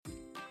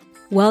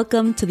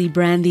Welcome to the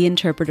Brand the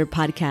Interpreter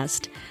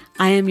podcast.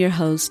 I am your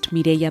host,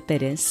 Mireya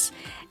Perez,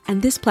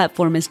 and this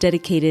platform is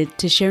dedicated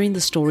to sharing the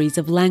stories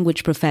of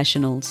language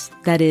professionals,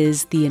 that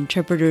is, the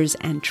interpreters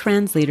and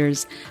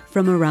translators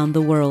from around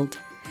the world.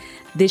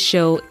 This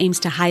show aims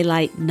to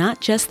highlight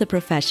not just the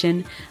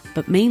profession,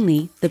 but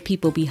mainly the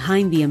people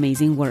behind the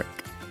amazing work.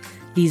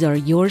 These are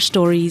your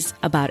stories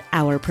about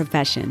our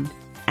profession,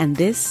 and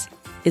this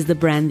is the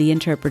Brand the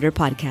Interpreter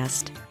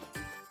podcast.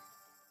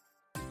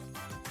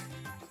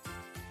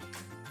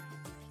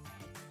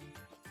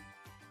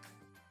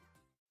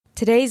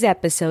 Today's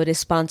episode is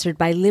sponsored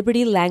by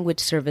Liberty Language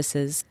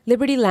Services.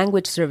 Liberty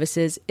Language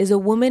Services is a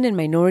woman and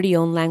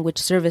minority-owned language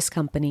service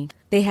company.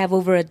 They have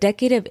over a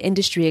decade of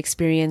industry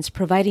experience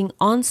providing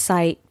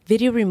on-site,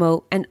 video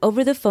remote, and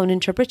over-the-phone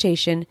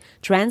interpretation,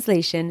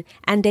 translation,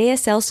 and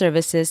ASL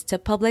services to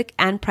public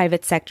and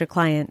private sector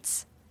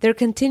clients. They're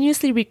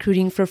continuously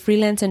recruiting for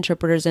freelance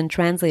interpreters and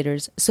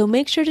translators, so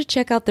make sure to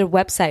check out their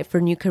website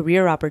for new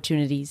career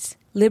opportunities.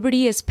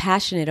 Liberty is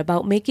passionate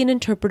about making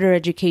interpreter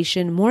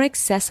education more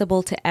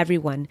accessible to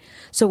everyone.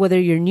 So whether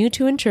you're new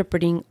to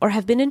interpreting or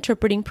have been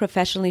interpreting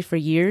professionally for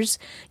years,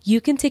 you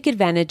can take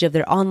advantage of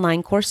their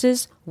online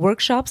courses,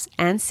 workshops,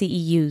 and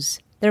CEUs.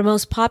 Their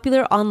most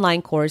popular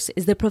online course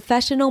is the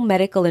Professional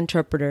Medical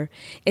Interpreter.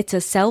 It's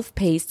a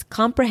self-paced,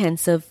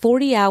 comprehensive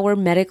 40-hour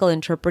medical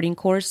interpreting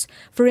course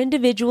for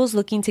individuals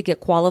looking to get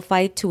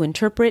qualified to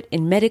interpret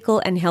in medical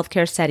and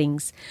healthcare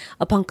settings.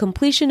 Upon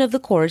completion of the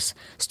course,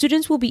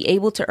 students will be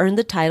able to earn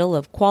the title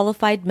of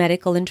Qualified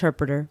Medical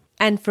Interpreter.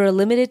 And for a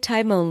limited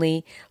time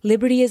only,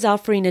 Liberty is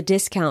offering a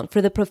discount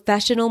for the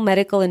Professional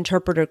Medical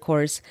Interpreter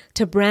course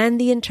to Brand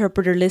the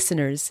Interpreter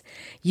listeners.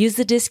 Use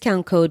the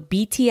discount code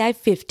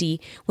BTI50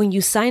 when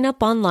you sign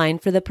up online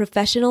for the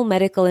Professional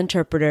Medical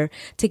Interpreter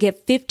to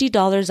get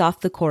 $50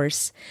 off the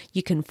course.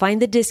 You can find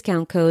the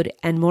discount code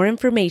and more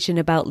information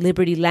about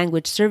Liberty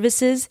Language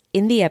Services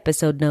in the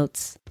episode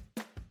notes.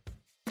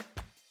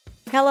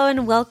 Hello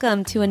and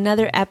welcome to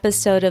another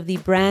episode of the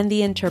Brand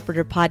the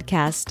Interpreter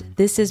podcast.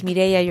 This is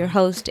Mireya, your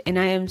host, and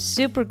I am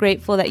super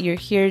grateful that you're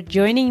here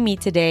joining me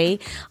today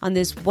on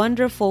this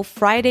wonderful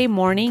Friday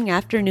morning,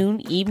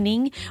 afternoon,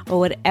 evening, or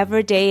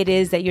whatever day it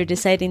is that you're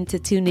deciding to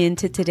tune in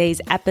to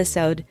today's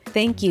episode.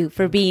 Thank you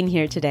for being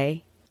here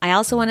today. I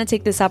also want to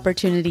take this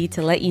opportunity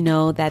to let you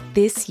know that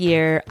this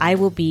year I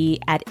will be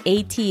at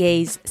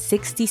ATA's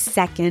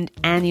 62nd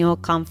annual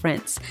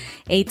conference.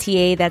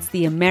 ATA, that's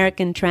the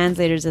American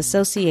Translators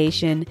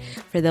Association,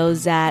 for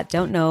those that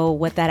don't know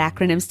what that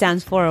acronym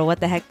stands for or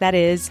what the heck that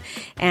is.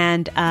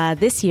 And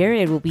this year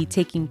it will be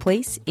taking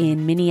place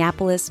in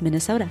Minneapolis,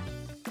 Minnesota.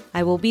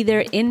 I will be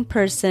there in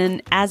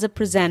person as a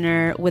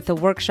presenter with a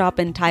workshop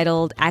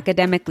entitled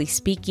Academically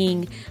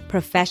Speaking,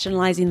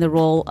 Professionalizing the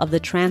Role of the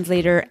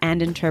Translator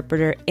and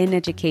Interpreter in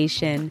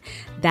Education.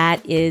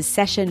 That is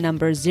session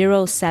number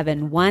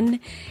 071,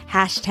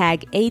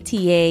 hashtag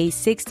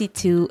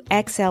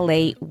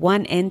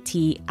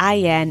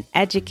ATA62XLA1NTIN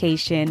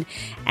education.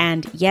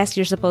 And yes,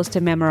 you're supposed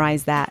to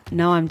memorize that.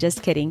 No, I'm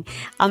just kidding.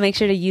 I'll make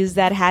sure to use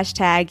that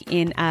hashtag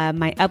in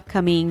my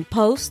upcoming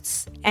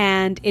posts.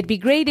 And it'd be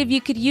great if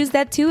you could use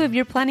that too if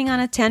you're planning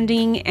on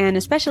attending, and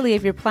especially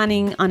if you're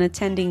planning on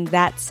attending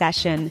that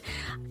session.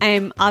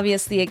 I'm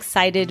obviously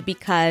excited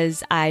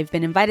because I've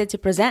been invited to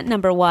present,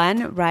 number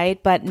one,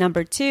 right? But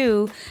number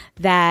two,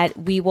 that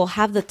we will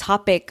have the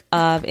topic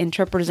of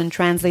interpreters and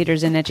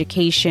translators in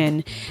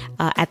education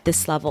at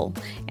this level.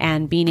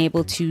 And being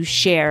able to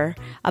share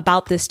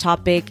about this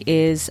topic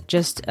is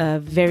just a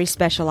very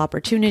special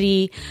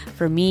opportunity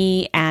for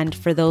me and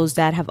for those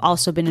that have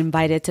also been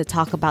invited to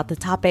talk about the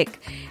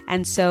topic.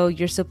 And so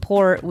your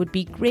support would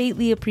be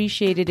greatly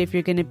appreciated if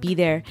you're going to be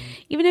there.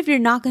 Even if you're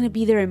not going to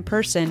be there in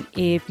person,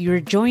 if you're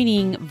joining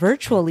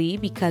virtually,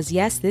 because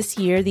yes, this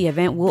year the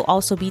event will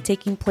also be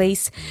taking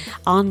place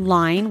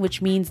online, which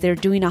means they're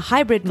doing a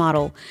hybrid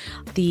model.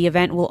 The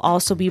event will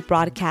also be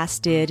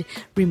broadcasted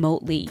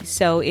remotely.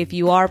 So if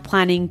you are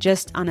planning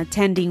just on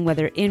attending,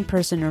 whether in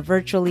person or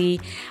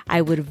virtually,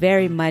 I would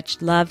very much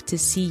love to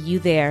see you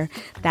there.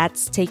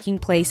 That's taking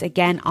place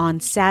again on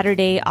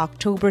Saturday,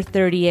 October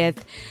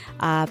 30th.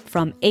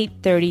 From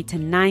 8:30 to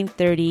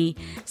 9:30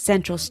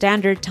 Central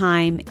Standard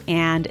Time,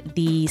 and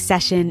the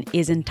session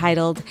is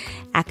entitled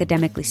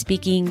Academically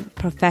Speaking,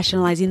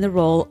 Professionalizing the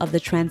Role of the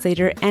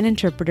Translator and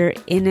Interpreter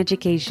in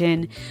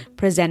Education,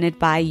 presented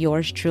by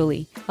yours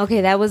truly.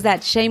 Okay, that was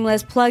that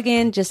shameless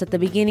plug-in just at the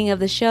beginning of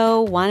the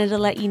show. Wanted to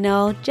let you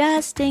know,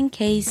 just in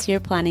case you're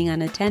planning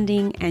on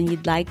attending and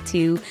you'd like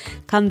to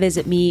come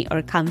visit me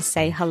or come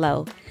say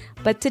hello.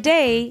 But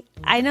today,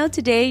 I know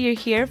today you're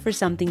here for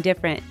something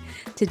different.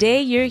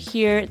 Today, you're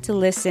here to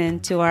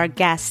listen to our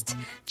guest,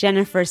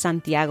 Jennifer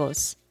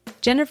Santiagos.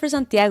 Jennifer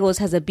Santiagos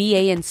has a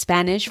BA in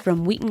Spanish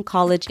from Wheaton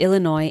College,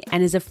 Illinois,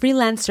 and is a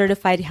freelance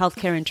certified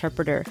healthcare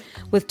interpreter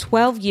with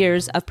 12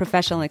 years of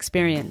professional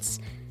experience.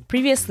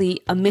 previously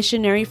a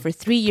missionary for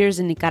 3 years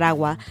in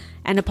Nicaragua,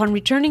 and upon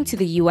returning to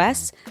the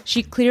U.S.,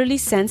 she clearly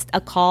sensed a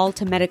call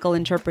to medical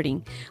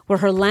interpreting, where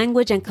her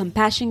language and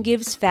compassion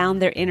gifts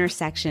found their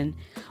intersection.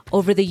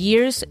 Over the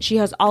years, she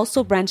has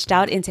also branched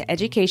out into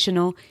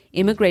educational,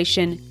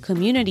 immigration,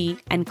 community,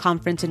 and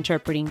conference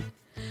interpreting.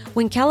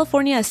 When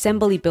California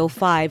Assembly Bill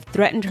 5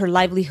 threatened her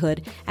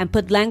livelihood and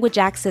put language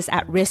access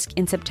at risk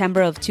in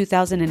September of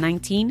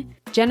 2019,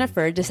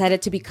 Jennifer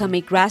decided to become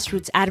a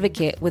grassroots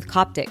advocate with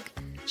Coptic.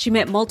 She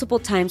met multiple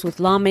times with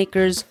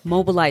lawmakers,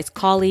 mobilized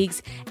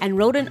colleagues, and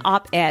wrote an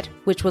op-ed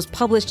which was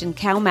published in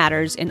Cal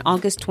Matters in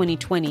August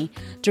 2020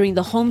 during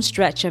the home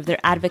stretch of their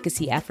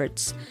advocacy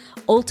efforts,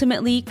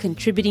 ultimately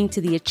contributing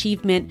to the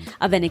achievement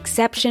of an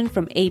exception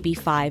from AB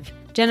 5.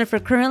 Jennifer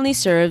currently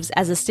serves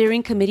as a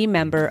steering committee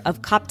member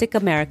of Coptic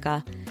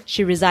America.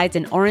 She resides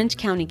in Orange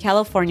County,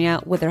 California,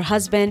 with her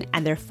husband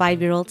and their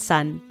 5-year-old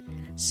son.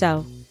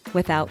 So,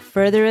 without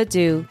further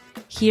ado,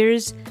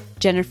 here's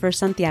Jennifer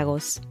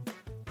Santiagos.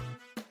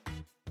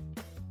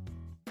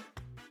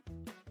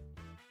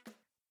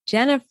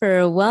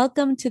 Jennifer,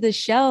 welcome to the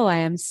show. I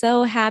am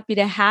so happy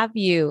to have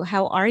you.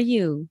 How are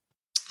you?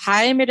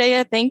 Hi,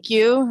 Mireya. Thank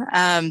you.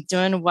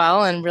 Doing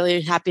well and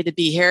really happy to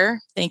be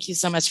here. Thank you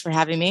so much for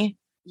having me.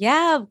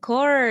 Yeah, of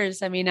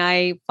course. I mean,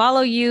 I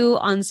follow you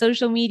on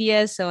social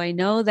media, so I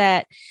know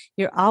that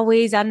you're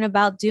always out and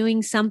about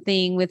doing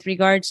something with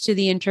regards to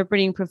the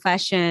interpreting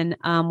profession,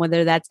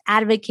 whether that's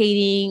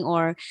advocating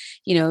or,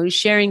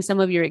 sharing some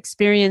of your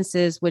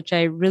experiences, which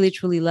I really,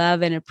 truly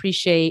love and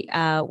appreciate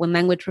when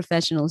language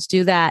professionals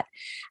do that,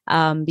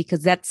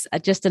 because that's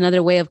just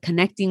another way of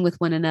connecting with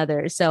one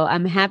another. So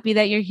I'm happy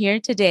that you're here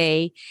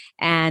today,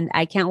 and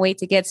I can't wait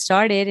to get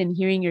started and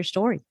hearing your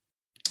story.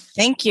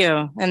 Thank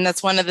you. And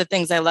that's one of the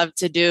things I love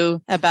to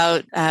do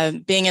about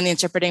being in the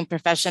interpreting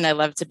profession. I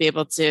love to be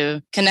able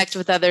to connect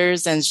with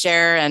others and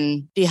share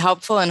and be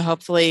helpful and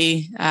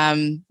hopefully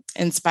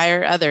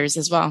inspire others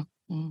as well.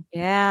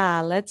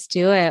 Yeah, let's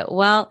do it.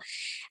 Well,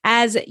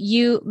 as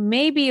you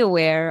may be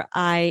aware,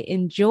 I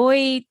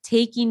enjoy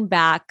taking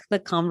back the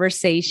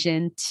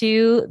conversation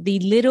to the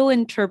little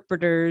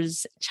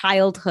interpreter's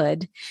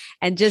childhood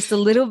and just a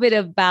little bit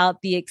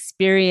about the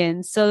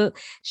experience. So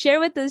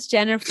share with us,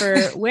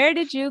 Jennifer, where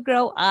did you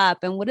grow up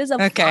and what is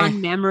a fond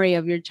memory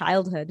of your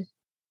childhood?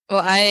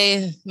 Well,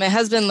 my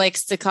husband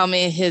likes to call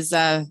me his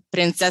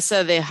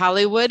Princesa de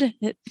Hollywood,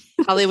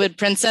 Hollywood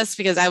princess,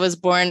 because I was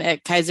born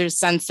at Kaiser's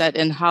Sunset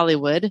in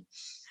Hollywood.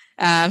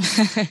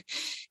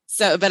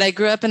 But I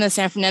grew up in the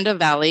San Fernando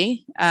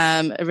Valley.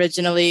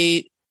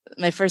 Originally,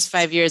 my first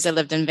 5 years, I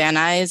lived in Van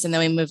Nuys, and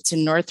then we moved to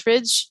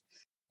Northridge.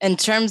 In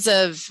terms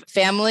of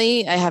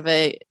family, I have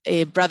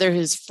a brother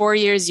who's 4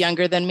 years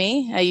younger than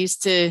me. I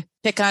used to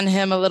pick on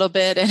him a little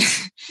bit. And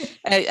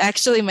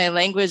actually, my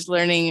language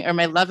learning or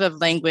my love of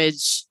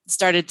language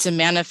started to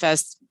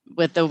manifest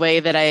with the way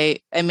that I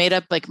made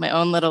up like my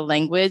own little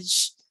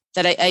language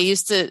that I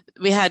used to.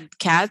 We had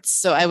cats,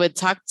 so I would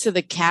talk to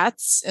the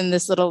cats in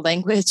this little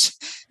language.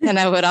 And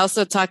I would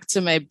also talk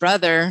to my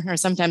brother or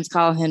sometimes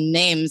call him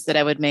names that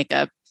I would make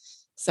up.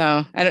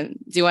 So do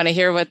you want to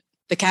hear what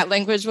the cat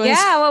language was?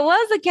 Yeah, what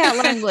was the cat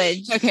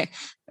language? Okay.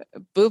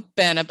 Boop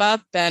and a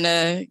bop and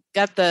a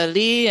got the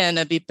lee and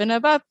a beep and a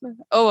bop.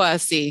 Oh, I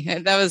see.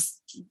 And that was,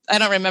 I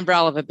don't remember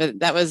all of it, but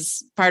that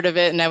was part of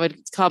it. And I would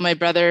call my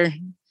brother,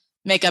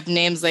 make up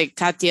names like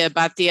Katia,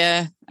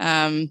 Batia.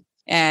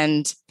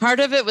 And part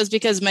of it was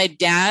because my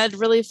dad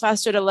really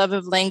fostered a love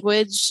of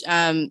language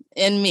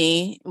in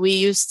me. We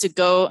used to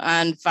go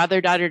on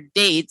father-daughter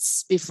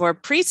dates before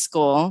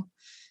preschool.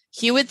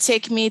 He would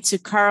take me to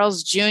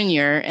Carl's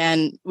Jr.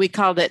 and we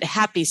called it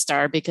Happy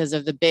Star because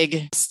of the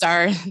big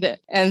star.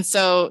 And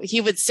so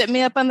he would sit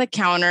me up on the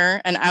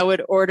counter and I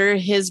would order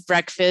his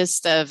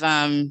breakfast of,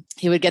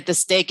 he would get the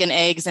steak and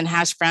eggs and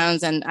hash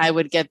browns and I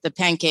would get the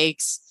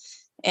pancakes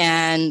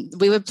and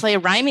we would play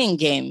rhyming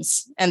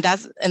games. And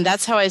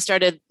that's how I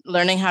started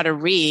learning how to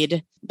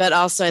read, but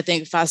also I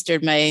think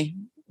fostered my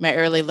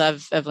early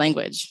love of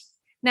language.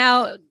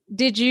 Now,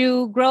 did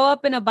you grow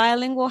up in a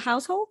bilingual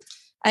household?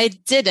 I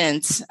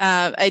didn't.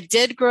 I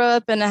did grow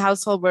up in a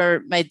household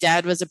where my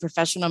dad was a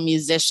professional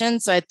musician.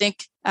 So I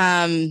think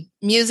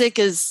music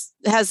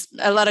has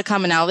a lot of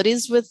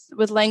commonalities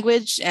with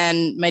language.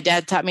 And my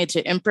dad taught me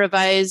to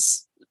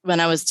improvise when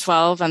I was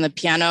 12 on the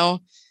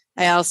piano.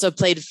 I also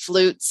played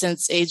flute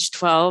since age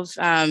 12.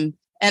 And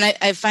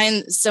I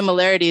find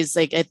similarities,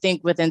 like I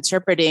think with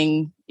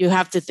interpreting, you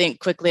have to think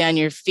quickly on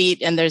your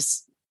feet. And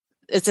it's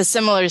a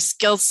similar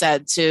skill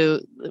set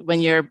to when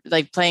you're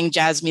like playing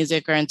jazz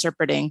music or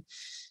interpreting.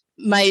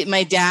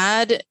 My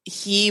dad,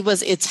 he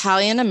was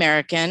Italian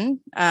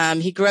American.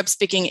 He grew up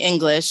speaking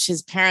English.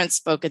 His parents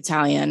spoke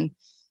Italian,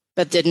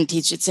 but didn't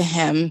teach it to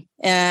him.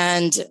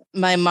 And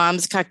my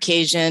mom's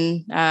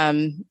Caucasian,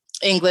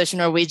 English,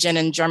 Norwegian,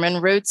 and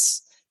German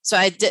roots. So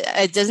I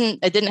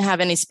didn't have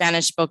any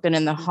Spanish spoken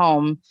in the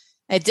home.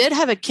 I did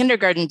have a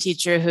kindergarten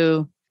teacher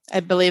who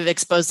I believe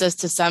exposed us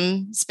to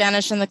some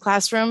Spanish in the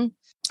classroom.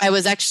 I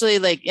was actually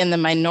like in the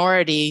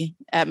minority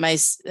at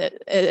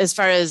as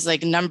far as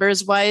like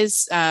numbers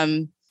wise.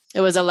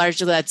 it was a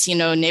largely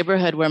Latino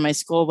neighborhood where my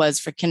school was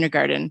for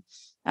kindergarten.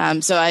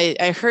 So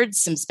I heard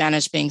some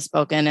Spanish being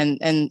spoken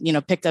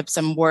and picked up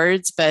some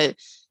words, but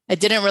I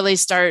didn't really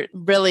start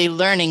really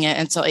learning it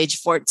until age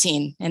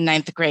 14 in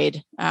ninth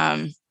grade.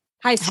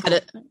 High school.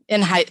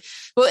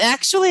 Well,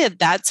 actually, at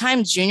that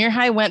time, junior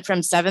high went from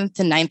 7th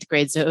to ninth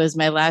grade. So it was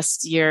my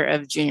last year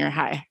of junior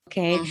high.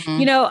 Okay.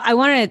 Mm-hmm. I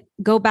want to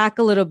go back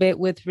a little bit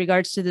with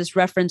regards to this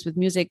reference with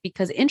music,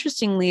 because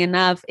interestingly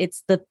enough,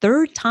 it's the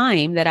third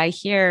time that I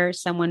hear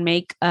someone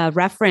make a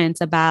reference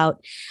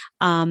about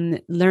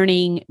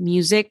learning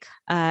music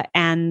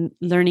and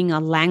learning a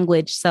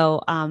language.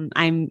 So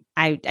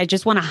I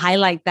just want to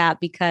highlight that,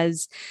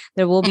 because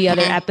there will be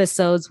other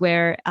episodes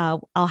where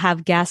I'll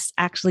have guests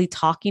actually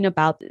talking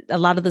about a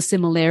lot of the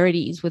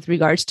similarities with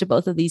regards to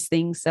both of these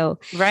things. So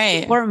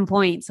right. Important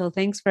point. So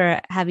thanks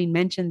for having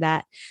mentioned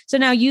that. So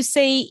now you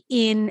say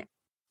in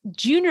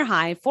junior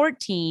high,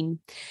 14,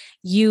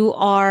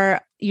 you're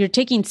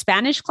taking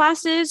Spanish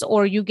classes,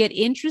 or you get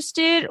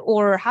interested,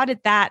 or how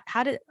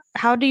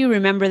do you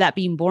remember that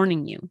being born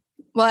in you?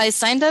 Well, I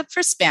signed up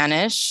for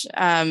Spanish.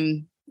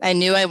 I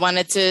knew I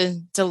wanted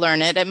to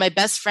learn it. And my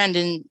best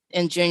friend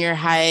in junior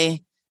high,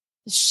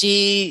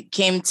 she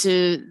came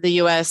to the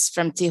US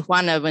from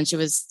Tijuana when she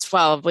was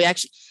 12.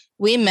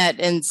 We met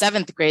in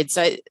 7th grade.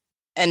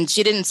 And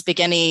she didn't speak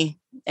any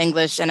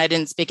English and I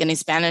didn't speak any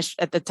Spanish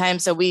at the time.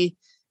 So we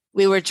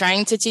were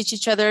trying to teach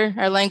each other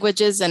our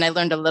languages, and I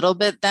learned a little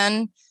bit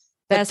then.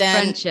 Best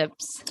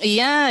friendships.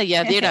 Yeah.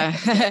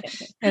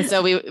 And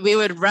so we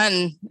would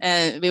run,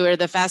 and we were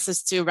the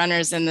fastest two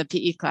runners in the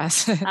PE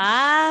class.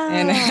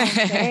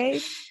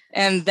 Okay.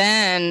 And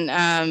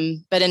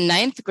then, but in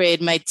ninth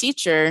grade, my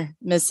teacher,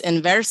 Miss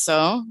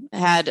Inverso,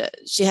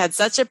 she had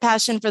such a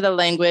passion for the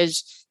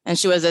language, and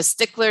she was a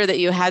stickler that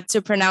you had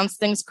to pronounce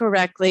things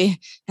correctly.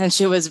 And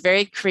she was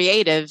very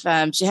creative.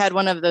 She had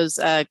one of those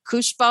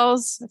koosh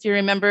balls, if you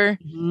remember,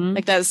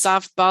 like that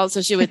soft ball.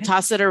 So she would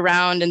toss it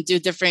around and do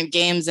different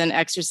games and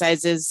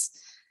exercises.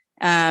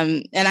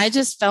 And I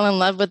just fell in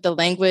love with the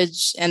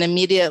language and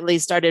immediately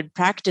started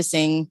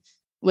practicing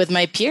with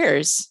my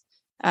peers,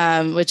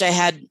 which I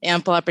had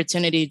ample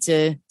opportunity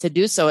to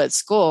do so at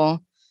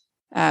school.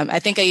 I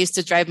think I used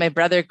to drive my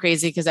brother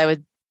crazy because I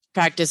would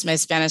practice my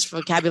Spanish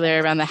vocabulary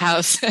around the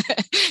house.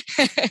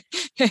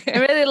 I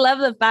really love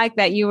the fact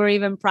that you were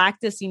even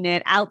practicing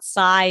it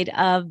outside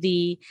of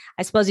the,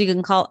 I suppose you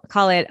can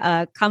call it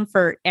a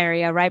comfort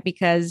area, right?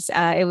 Because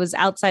it was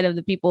outside of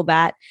the people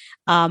that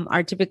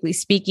are typically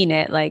speaking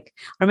it,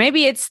 or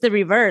maybe it's the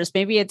reverse.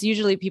 Maybe it's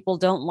usually people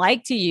don't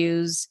like to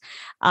use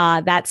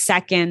that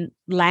second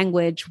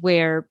language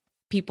where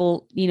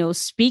people,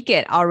 speak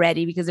it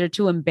already because they're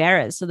too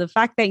embarrassed. So the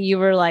fact that you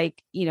were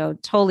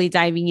totally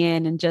diving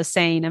in and just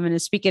saying, I'm going to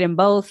speak it in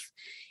both.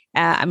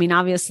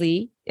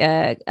 Obviously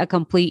a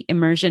complete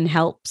immersion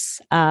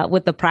helps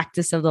with the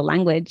practice of the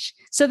language.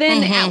 So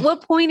then at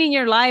what point in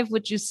your life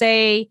would you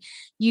say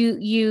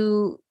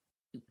you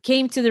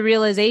came to the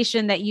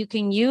realization that you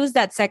can use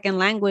that second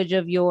language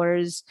of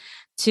yours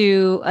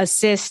to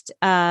assist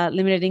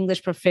limited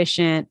English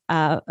proficient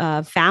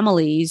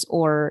families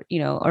or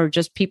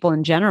just people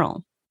in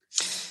general?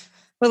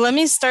 Well, let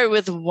me start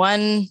with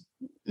one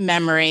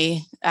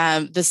memory.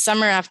 The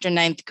summer after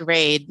ninth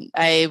grade,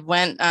 I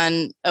went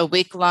on a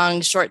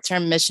week-long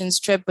short-term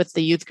missions trip with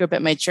the youth group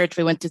at my church.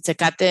 We went to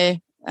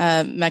Tecate,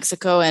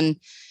 Mexico, and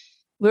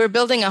we were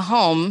building a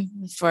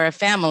home for a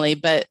family.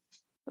 But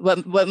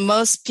what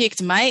most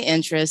piqued my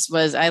interest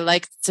was I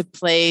liked to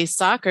play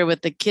soccer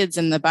with the kids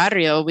in the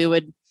barrio. We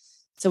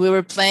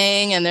were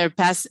playing, and they're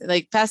pass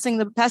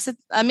it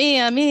a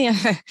me.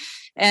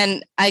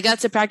 And I got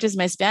to practice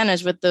my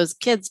Spanish with those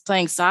kids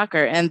playing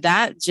soccer, and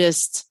that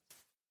just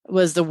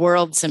was the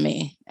world to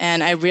me.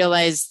 And I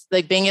realized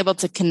being able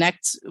to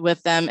connect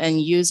with them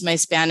and use my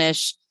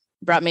Spanish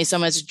brought me so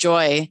much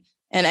joy.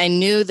 And I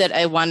knew that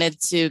I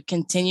wanted to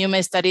continue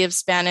my study of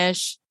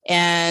Spanish.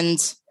 And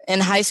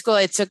in high school,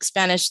 I took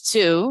Spanish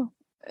 2.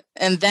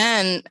 And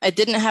then I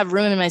didn't have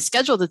room in my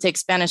schedule to take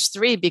Spanish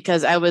 3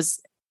 because I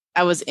was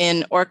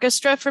in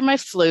orchestra for my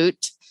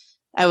flute.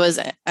 I was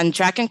on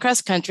track and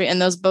cross country,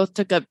 and those both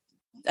took up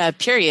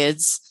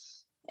periods.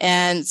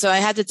 And so I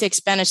had to take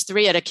Spanish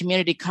 3 at a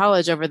community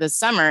college over the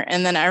summer.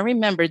 And then I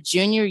remember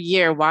junior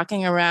year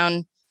walking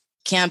around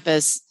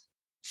campus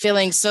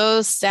feeling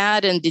so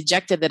sad and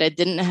dejected that I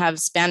didn't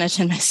have Spanish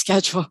in my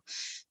schedule,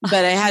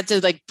 but I had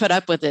to put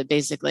up with it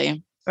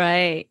basically.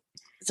 Right.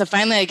 So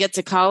finally I get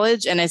to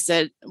college and I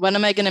said, what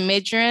am I going to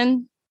major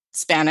in?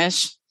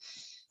 Spanish.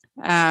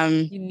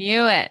 You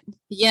knew it.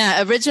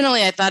 Yeah.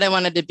 Originally I thought I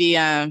wanted to be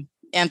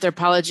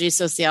anthropology,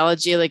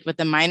 sociology, with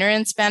a minor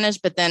in Spanish.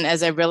 But then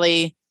as I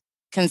really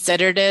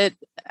considered it,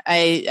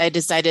 I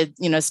decided,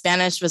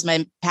 Spanish was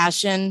my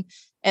passion,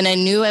 and I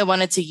knew I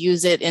wanted to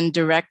use it in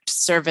direct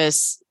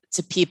service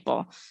to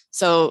people.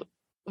 So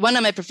one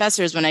of my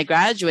professors, when I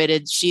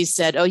graduated, she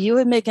said, oh, you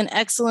would make an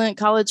excellent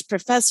college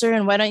professor,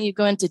 and why don't you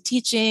go into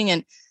teaching?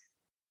 And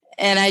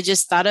I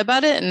just thought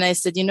about it, and I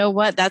said, you know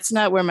what? That's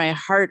not where my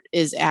heart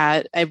is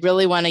at. I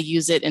really want to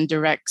use it in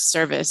direct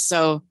service.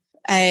 So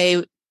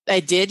I I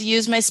did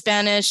use my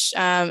Spanish.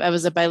 I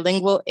was a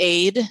bilingual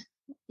aide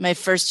my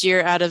first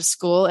year out of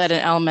school at an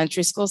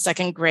elementary school,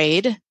 second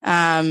grade.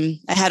 I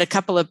had a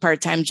couple of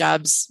part-time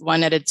jobs,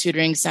 one at a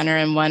tutoring center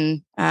and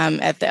one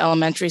at the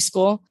elementary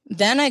school.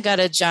 Then I got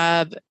a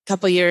job a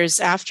couple years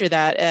after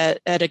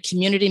that at a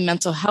community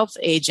mental health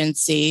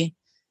agency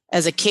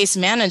as a case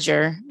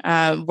manager,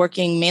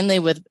 working mainly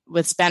with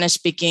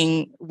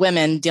Spanish-speaking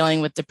women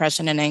dealing with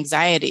depression and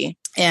anxiety.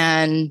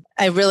 And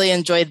I really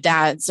enjoyed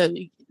that. So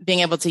being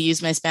able to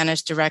use my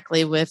Spanish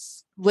directly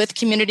with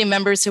community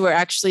members who are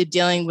actually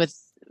dealing with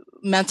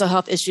mental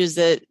health issues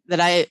that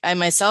I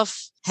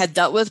myself had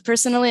dealt with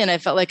personally. And I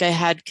felt like I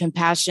had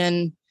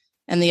compassion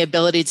and the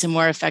ability to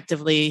more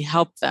effectively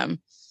help them.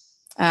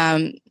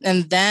 And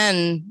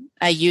then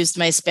I used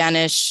my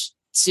Spanish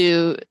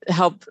to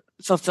help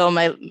fulfill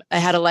I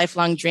had a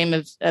lifelong dream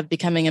of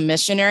becoming a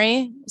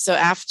missionary. So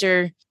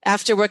after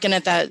working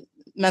at that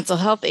mental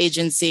health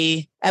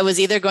agency, I was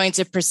either going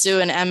to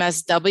pursue an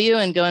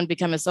MSW and go and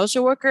become a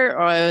social worker,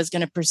 or I was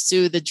going to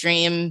pursue the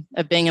dream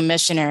of being a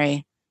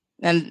missionary.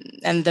 And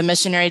the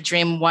missionary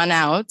dream won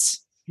out.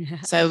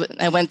 Yeah. So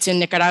I went to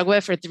Nicaragua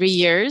for 3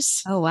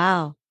 years. Oh,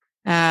 wow.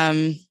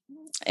 And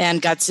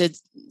got to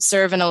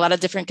serve in a lot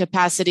of different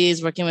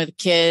capacities, working with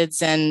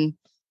kids and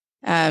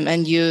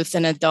youth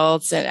and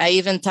adults. And I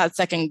even taught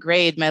second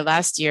grade my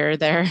last year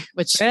there,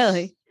 which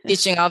really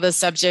teaching all the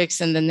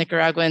subjects in the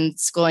Nicaraguan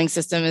schooling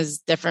system is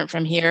different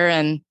from here.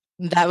 And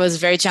that was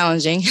very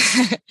challenging.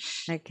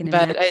 I can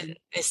but imagine.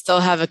 I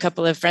still have a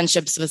couple of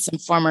friendships with some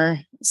former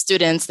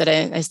students that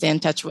I stay in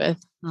touch with.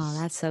 Oh,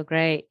 that's so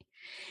great.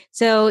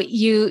 So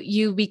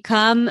you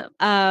become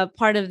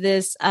part of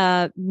this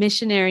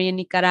missionary in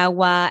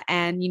Nicaragua,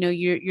 and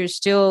you're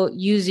still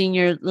using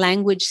your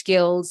language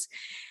skills.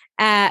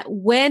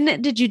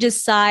 When did you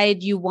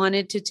decide you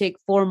wanted to take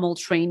formal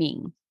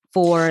training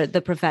for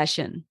the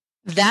profession?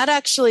 That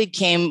actually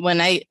came when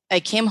I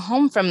came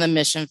home from the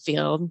mission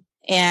field,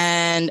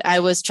 and I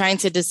was trying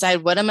to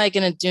decide, what am I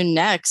going to do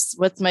next?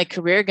 What's my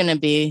career going to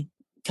be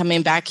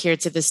coming back here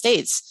to the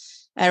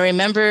States? I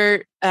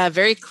remember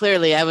very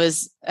clearly, I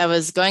was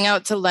going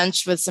out to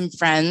lunch with some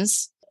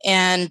friends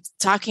and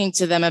talking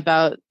to them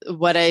about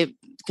what I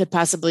could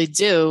possibly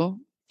do.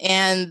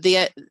 And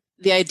the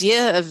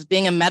idea of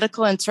being a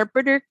medical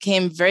interpreter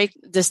came very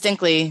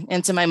distinctly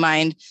into my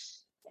mind.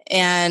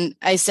 And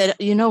I said,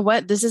 you know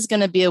what? This is going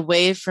to be a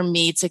way for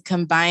me to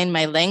combine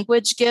my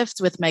language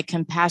gift with my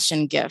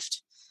compassion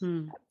gift.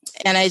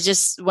 And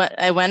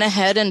I went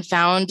ahead and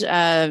found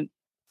a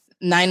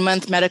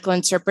 9-month medical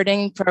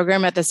interpreting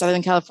program at the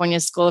Southern California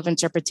School of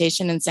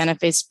Interpretation in Santa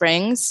Fe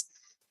Springs.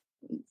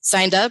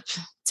 Signed up,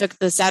 took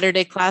the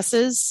Saturday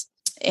classes,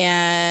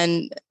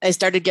 and I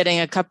started getting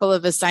a couple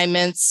of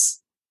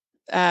assignments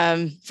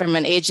from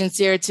an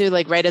agency or two,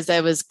 like right as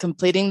I was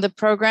completing the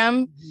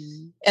program.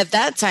 Mm-hmm. At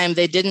that time,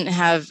 they didn't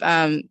have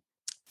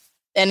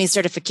any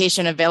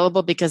certification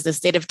available because the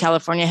state of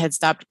California had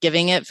stopped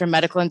giving it for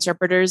medical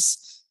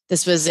interpreters.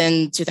 This was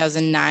in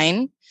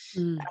 2009.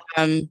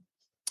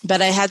 But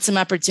I had some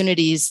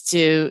opportunities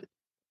to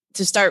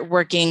start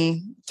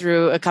working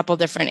through a couple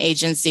different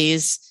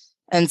agencies.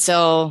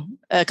 Until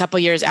a couple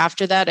years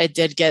after that, I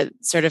did get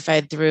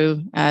certified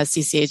through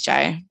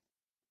CCHI.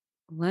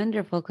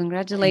 Wonderful.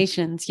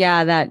 Congratulations.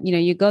 Yeah, that,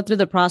 you go through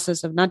the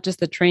process of not just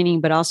the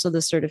training, but also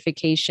the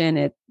certification.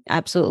 It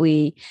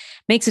absolutely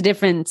makes a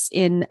difference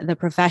in the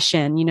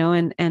profession,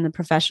 and the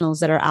professionals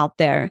that are out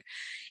there.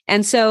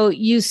 And so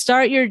you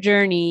start your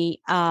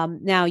journey.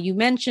 Now, you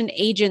mentioned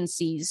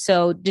agencies.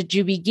 So did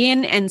you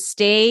begin and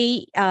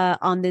stay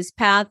on this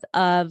path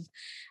of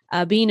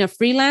being a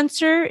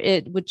freelancer?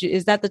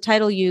 Is that the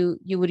title you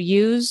would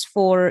use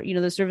for,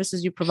 the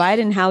services you provide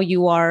and how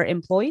you are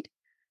employed?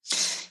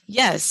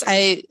 Yes,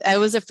 I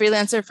was a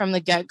freelancer from the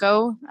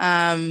get-go.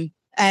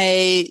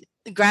 I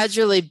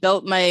gradually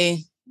built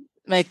my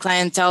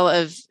clientele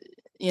of,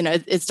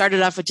 it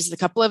started off with just a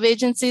couple of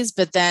agencies,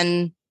 but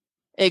then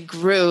it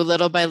grew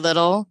little by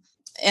little.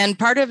 And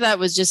part of that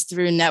was just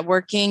through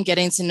networking,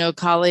 getting to know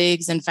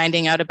colleagues and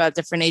finding out about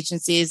different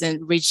agencies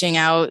and reaching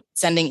out,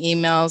 sending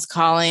emails,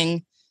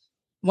 calling.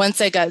 Once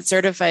I got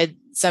certified,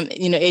 some,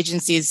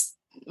 agencies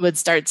would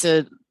start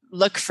to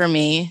look for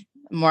me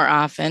more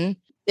often.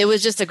 It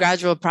was just a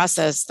gradual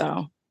process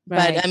though.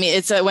 Right. But I mean,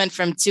 it went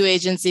from 2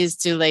 agencies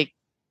to, like,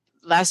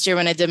 last year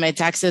when I did my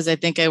taxes, I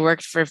think I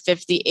worked for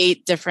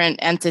 58 different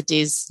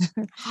entities.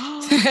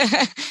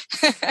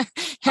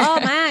 Oh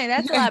my,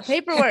 that's a lot of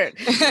paperwork.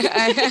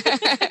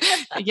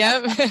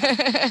 Yep.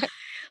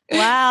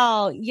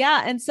 Wow.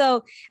 Yeah. And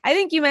so I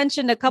think you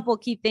mentioned a couple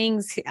of key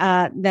things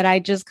that I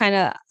just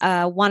kind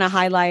of want to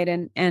highlight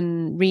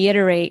and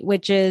reiterate,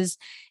 which is,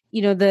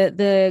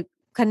 the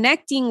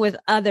connecting with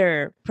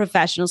other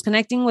professionals,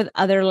 connecting with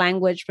other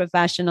language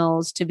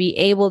professionals to be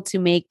able to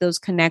make those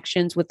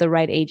connections with the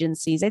right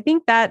agencies. I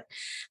think that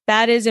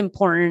that is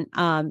important,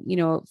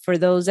 for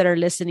those that are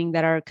listening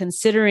that are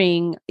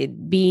considering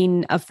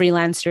being a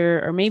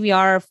freelancer or maybe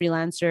are a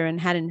freelancer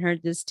and hadn't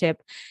heard this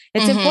tip.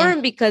 It's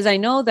important because I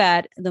know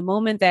that the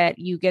moment that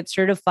you get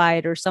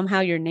certified or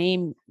somehow your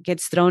name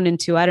gets thrown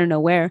into, I don't know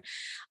where,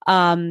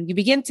 you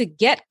begin to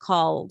get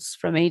calls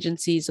from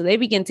agencies. So they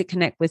begin to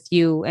connect with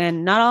you,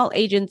 and not all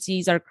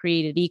agencies are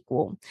created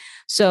equal.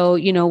 So,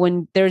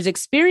 when there's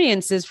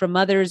experiences from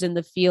others in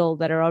the field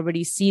that are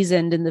already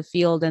seasoned in the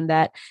field and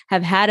that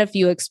have had a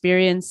few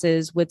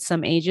experiences with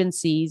some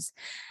agencies.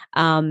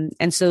 And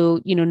so,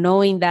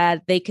 knowing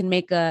that they can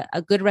make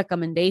a good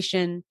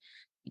recommendation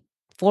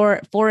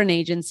for an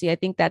agency, I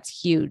think that's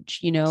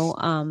huge,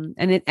 and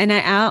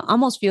I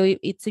almost feel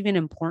it's even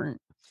important.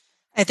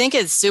 I think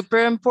it's super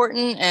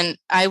important. And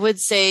I would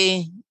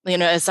say,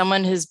 as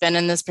someone who's been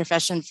in this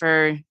profession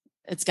for,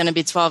 it's going to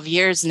be 12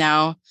 years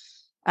now,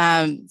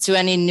 to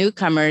any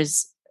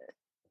newcomers,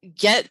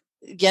 get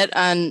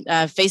on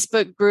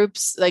Facebook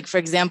groups. Like, for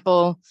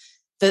example,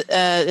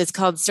 it's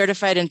called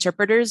Certified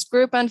Interpreters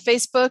Group on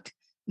Facebook.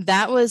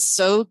 That was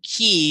so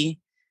key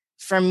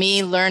for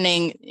me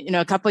learning,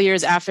 a couple of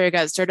years after I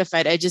got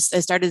certified. I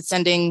started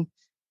sending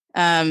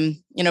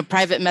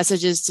private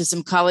messages to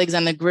some colleagues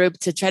on the group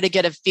to try to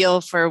get a feel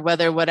for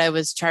whether what I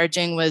was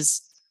charging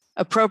was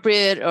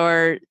appropriate,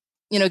 or,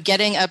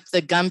 getting up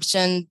the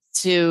gumption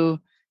to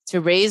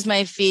raise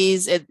my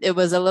fees. It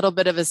was a little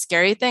bit of a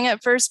scary thing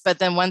at first, but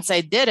then once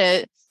I did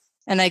it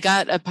and I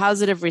got a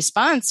positive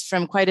response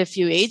from quite a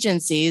few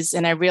agencies,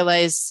 and I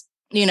realized,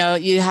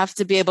 you have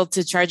to be able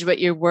to charge what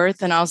you're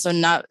worth and also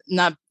not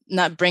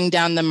bring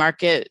down the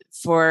market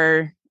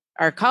for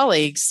our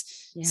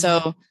colleagues. Yeah.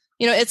 So,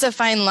 it's a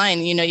fine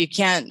line. You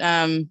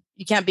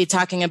can't be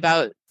talking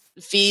about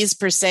fees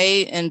per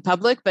se in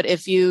public, but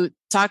if you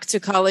talk to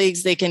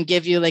colleagues, they can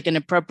give you like an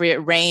appropriate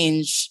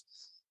range.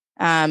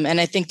 And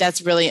I think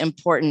that's really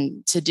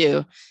important to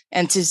do,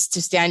 and to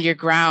stand your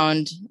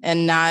ground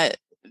and not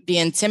be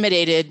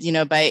intimidated,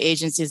 by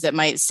agencies that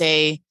might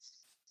say,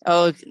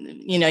 oh,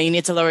 you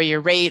need to lower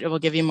your rate or we'll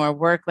give you more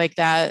work, like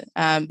that.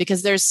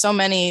 Because there's so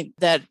many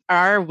that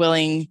are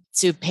willing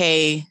to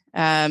pay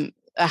a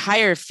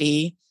higher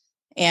fee.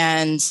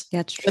 And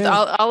with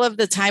all of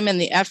the time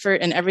and the effort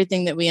and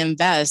everything that we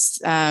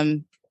invest,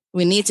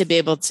 we need to be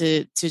able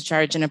to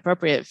charge an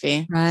appropriate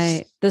fee.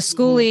 Right. The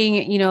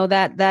schooling,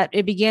 that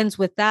it begins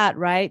with that,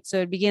 right?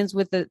 So it begins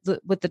with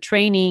the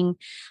training,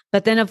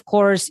 but then of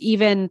course,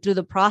 even through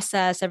the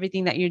process,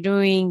 everything that you're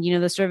doing,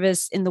 the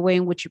service in the way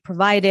in which you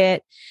provide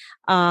it.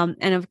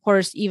 And of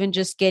course, even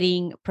just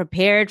getting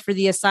prepared for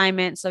the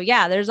assignment. So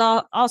yeah, there's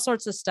all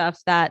sorts of stuff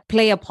that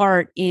play a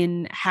part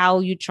in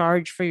how you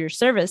charge for your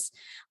service.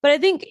 But I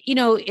think,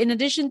 in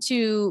addition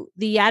to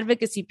the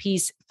advocacy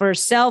piece for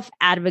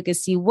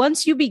self-advocacy,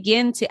 once you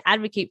begin to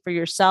advocate for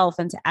yourself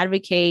and to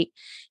advocate,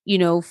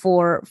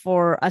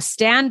 for a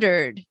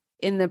standard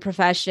in the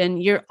profession,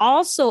 you're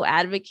also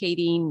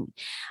advocating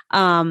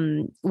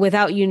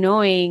without you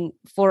knowing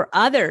for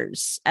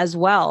others as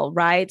well,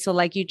 right? So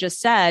like you just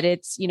said,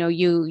 it's,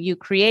 you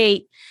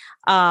create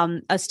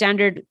a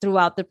standard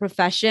throughout the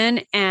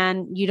profession,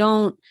 and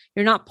you're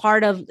not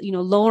part of,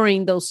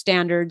 lowering those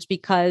standards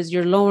because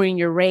you're lowering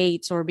your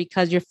rates or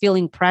because you're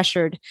feeling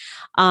pressured,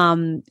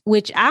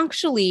 which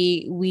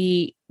actually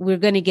we're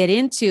going to get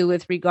into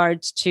with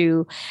regards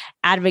to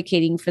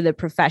advocating for the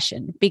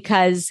profession,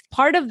 because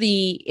part of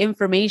the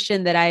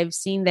information that I've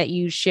seen that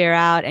you share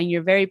out, and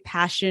you're very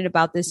passionate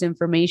about this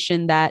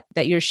information that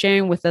you're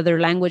sharing with other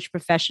language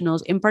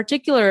professionals, in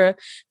particular,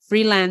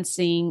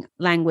 freelancing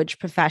language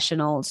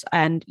professionals.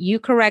 And you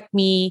correct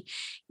me,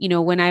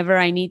 whenever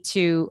I need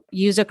to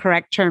use a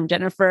correct term,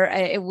 Jennifer,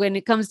 when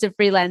it comes to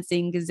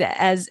freelancing, because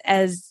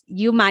as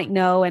you might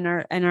know, and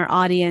our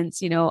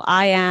audience,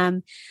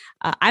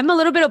 I'm a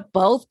little bit of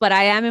both, but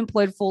I am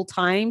employed full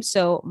time.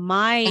 So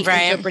my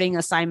interpreting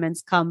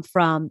assignments come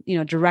from,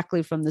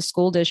 directly from the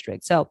school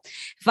district. So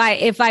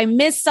if I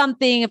miss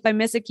something, if I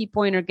miss a key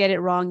point or get it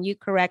wrong, you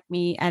correct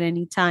me at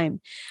any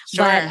time.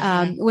 Sure.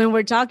 But when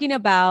we're talking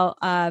about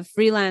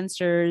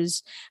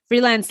freelancers,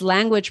 freelance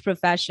language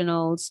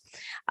professionals,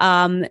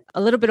 a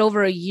little bit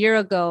over a year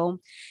ago,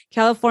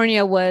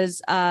 California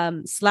was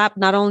slapped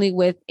not only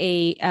with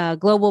a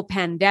global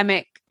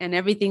pandemic and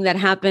everything that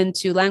happened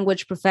to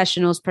language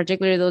professionals,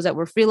 particularly those that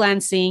were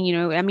freelancing,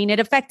 it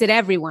affected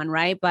everyone,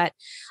 right? But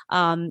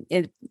for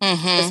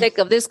the sake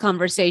of this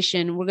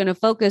conversation, we're going to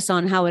focus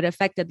on how it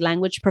affected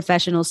language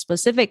professionals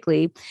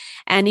specifically,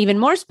 and even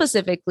more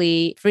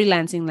specifically,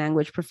 freelancing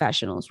language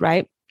professionals,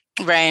 right?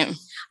 Right.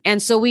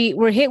 And so we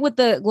were hit with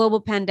the global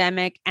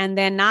pandemic. And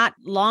then not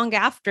long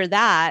after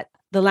that,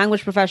 the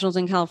language professionals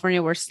in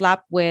California were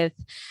slapped with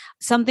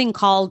something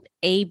called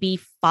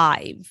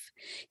AB5.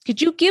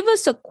 Could you give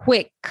us a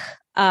quick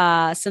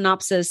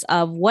synopsis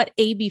of what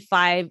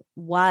AB5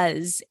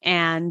 was,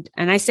 and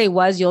I say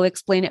was, you'll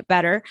explain it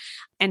better,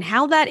 and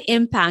how that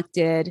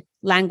impacted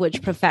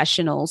language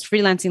professionals,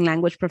 freelancing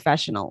language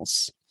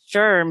professionals.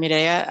 Sure,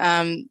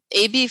 Mireya.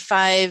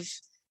 AB5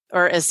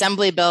 or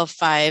Assembly Bill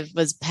 5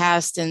 was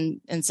passed in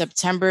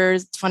September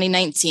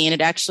 2019.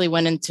 It actually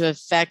went into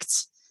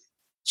effect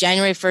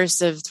January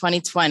 1st of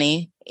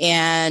 2020.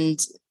 And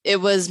it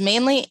was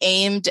mainly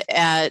aimed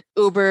at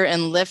Uber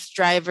and Lyft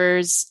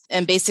drivers.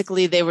 And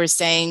basically, they were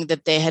saying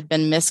that they had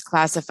been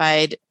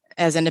misclassified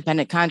as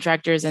independent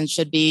contractors and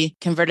should be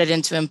converted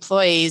into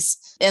employees.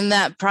 In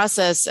that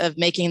process of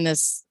making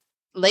this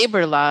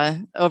labor law,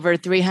 over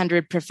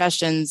 300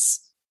 professions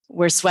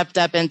were swept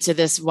up into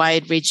this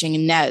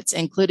wide-reaching net,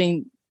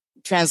 including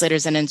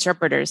translators and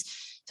interpreters.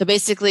 So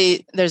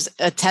basically, there's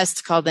a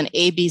test called an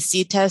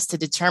ABC test to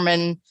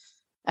determine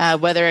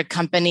whether a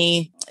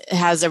company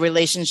has a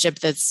relationship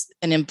that's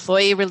an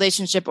employee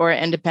relationship or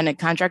an independent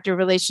contractor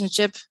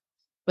relationship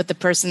with the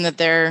person that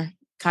they're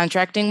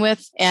contracting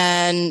with.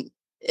 And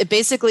it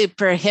basically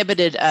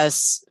prohibited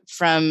us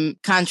from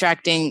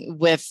contracting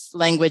with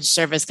language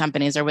service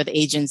companies or with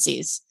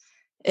agencies.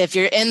 If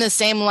you're in the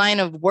same line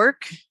of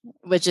work,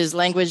 which is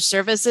language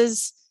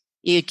services,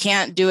 you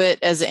can't do it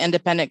as an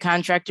independent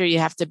contractor. You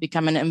have to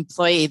become an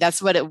employee.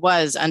 That's what it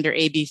was under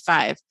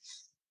AB5.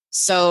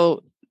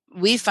 So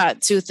we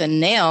fought tooth and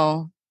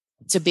nail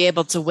to be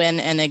able to win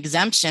an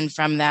exemption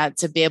from that,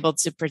 to be able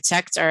to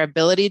protect our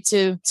ability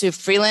to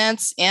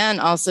freelance and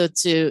also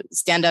to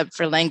stand up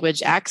for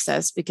language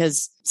access,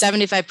 because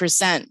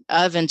 75%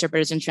 of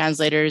interpreters and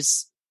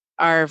translators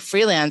are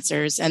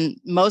freelancers. And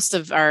most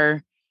of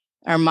our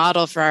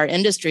model for our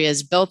industry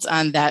is built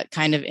on that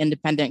kind of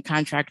independent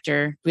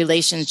contractor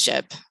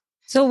relationship.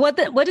 So what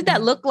did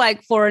that look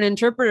like for an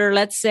interpreter,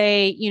 let's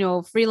say,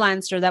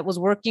 freelancer that was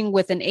working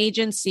with an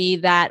agency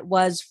that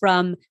was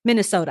from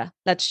Minnesota,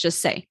 let's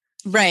just say?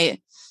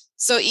 Right.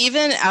 So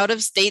even out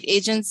of state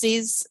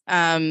agencies,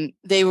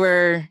 they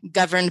were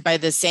governed by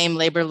the same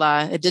labor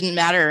law. It didn't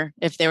matter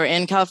if they were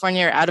in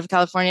California or out of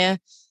California.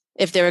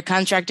 If they were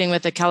contracting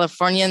with a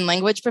Californian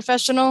language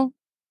professional,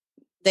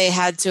 they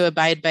had to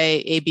abide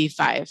by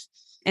AB5.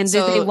 And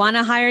did they want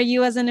to hire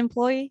you as an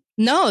employee?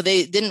 No,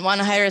 they didn't want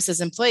to hire us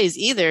as employees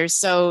either.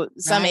 So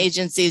some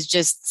agencies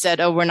just said,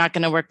 oh, we're not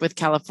going to work with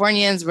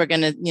Californians. We're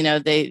going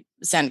to, they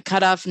sent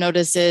cutoff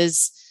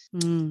notices.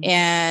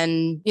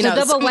 And,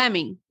 double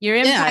whammy. You're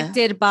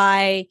impacted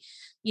by,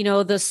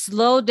 the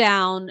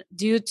slowdown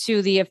due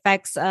to the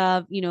effects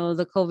of,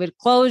 the COVID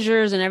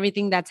closures and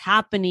everything that's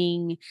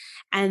happening.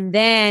 And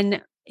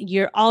then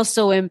you're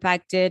also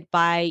impacted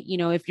by,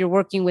 if you're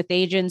working with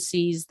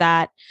agencies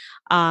that,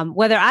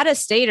 whether out of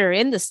state or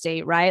in the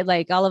state, right?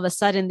 Like all of a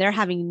sudden they're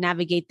having to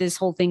navigate this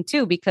whole thing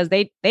too, because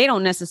they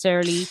don't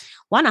necessarily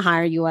want to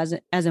hire you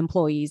as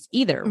employees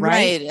either,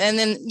 right? And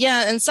then,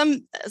 and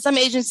some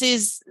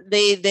agencies,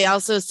 they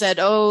also said,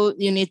 oh,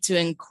 you need to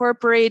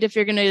incorporate if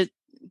you're going to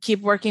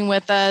keep working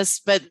with us.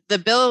 But the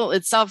bill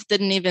itself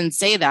didn't even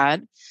say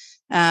that.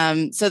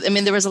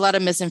 There was a lot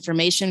of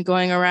misinformation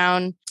going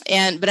around.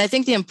 But I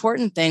think the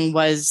important thing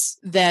was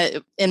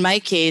that in my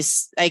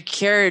case, I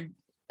cared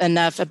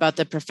enough about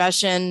the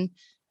profession.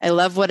 I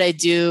love what I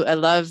do. I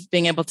love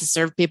being able to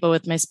serve people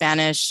with my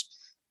Spanish,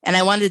 and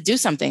I wanted to do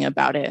something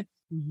about it.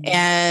 Mm-hmm.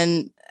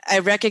 And I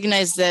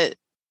recognized that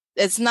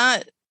it's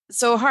not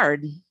so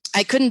hard.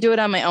 I couldn't do it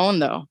on my own,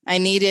 though. I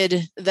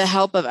needed the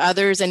help of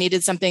others. I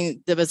needed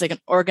something that was like an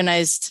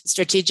organized,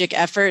 strategic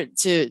effort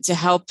to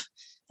help.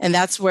 And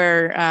that's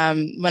where,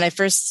 when I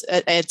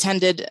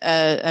attended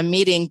a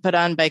meeting put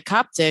on by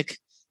Coptic,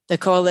 the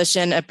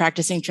Coalition of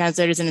Practicing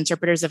Translators and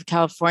Interpreters of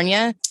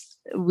California,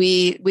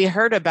 we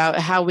heard about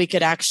how we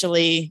could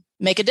actually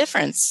make a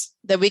difference,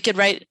 that we could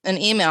write an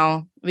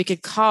email, we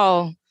could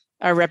call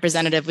our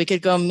representative, we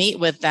could go meet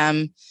with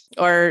them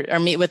or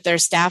meet with their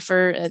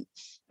staffer,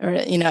 or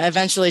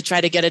eventually try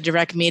to get a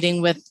direct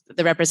meeting with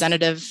the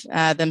representative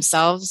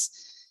themselves.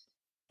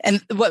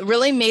 And what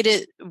really made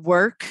it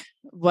work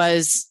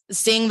was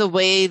seeing the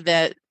way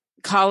that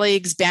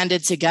colleagues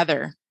banded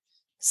together.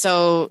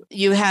 So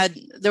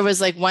there was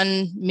like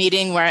one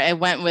meeting where I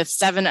went with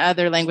 7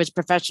 other language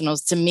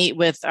professionals to meet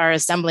with our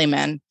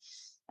assemblymen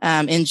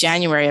in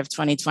January of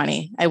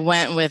 2020. I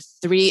went with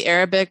 3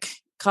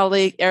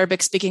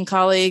 Arabic-speaking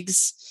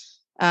colleagues,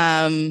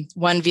 1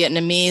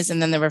 Vietnamese,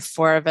 and then there were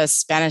 4 of us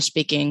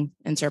Spanish-speaking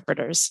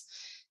interpreters.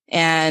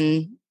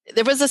 And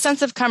there was a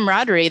sense of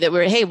camaraderie that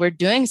we're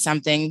doing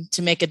something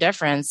to make a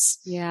difference.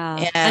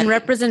 Yeah. And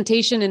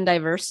representation and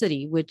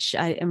diversity, which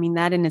I mean,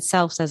 that in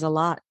itself says a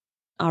lot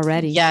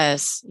already.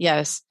 Yes.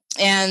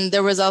 And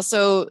there was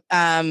also,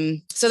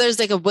 so there's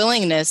like a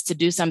willingness to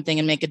do something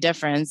and make a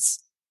difference.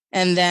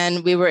 And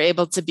then we were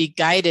able to be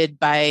guided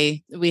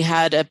we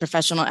had a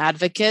professional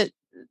advocate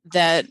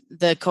that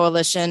the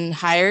coalition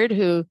hired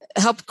who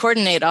helped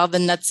coordinate all the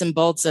nuts and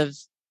bolts of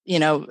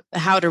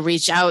how to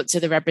reach out to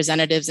the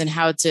representatives and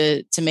how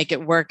to make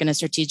it work in a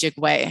strategic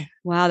way.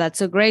 Wow, that's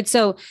so great.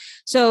 So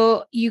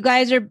you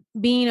guys are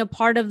being a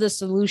part of the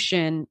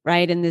solution,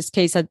 right? In this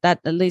case, that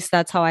at least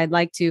that's how I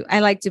like to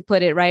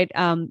put it, right?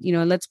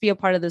 Let's be a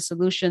part of the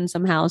solution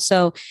somehow.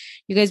 So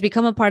you guys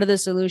become a part of the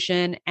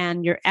solution,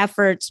 and your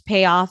efforts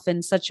pay off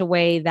in such a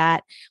way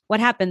that what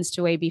happens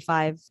to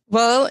AB5?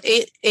 Well,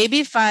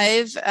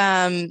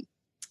 AB5.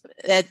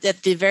 At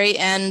the very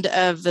end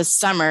of the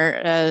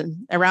summer,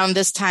 around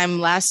this time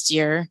last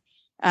year,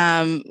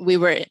 we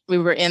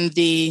were in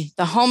the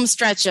home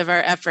stretch of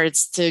our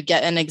efforts to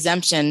get an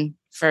exemption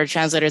for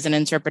translators and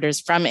interpreters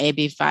from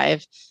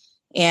AB5.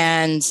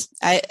 And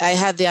I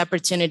had the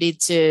opportunity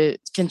to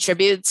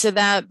contribute to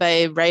that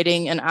by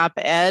writing an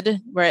op-ed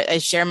where I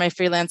share my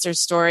freelancer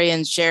story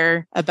and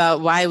share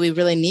about why we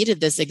really needed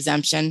this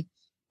exemption.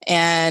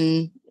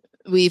 And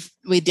we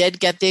did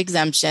get the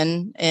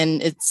exemption,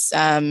 and it's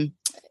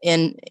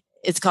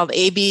called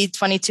AB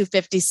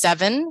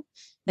 2257.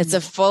 It's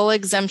a full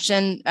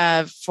exemption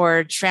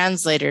for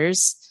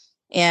translators,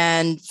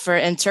 and for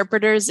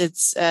interpreters,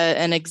 it's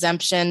an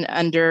exemption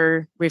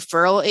under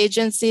referral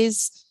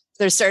agencies.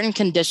 There's certain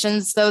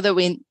conditions though that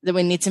we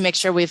need to make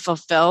sure we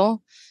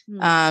fulfill.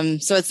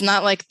 So it's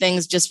not like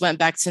things just went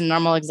back to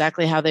normal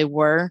exactly how they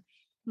were.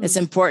 It's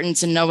important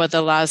to know what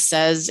the law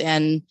says,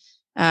 and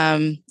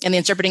the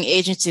interpreting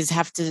agencies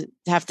have to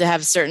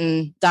have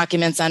certain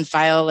documents on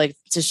file, like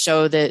to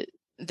show that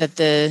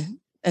the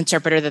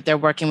interpreter that they're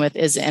working with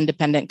is an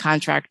independent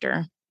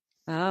contractor.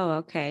 Oh,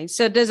 okay.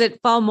 So does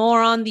it fall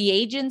more on the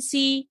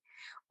agency,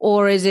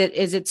 or is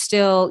it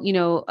still,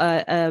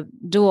 a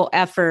dual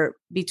effort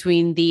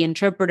between the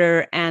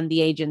interpreter and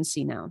the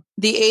agency now?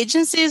 The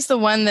agency is the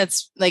one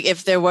that's like,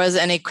 if there was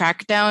any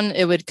crackdown,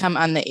 it would come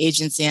on the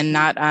agency and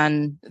not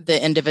on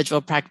the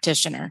individual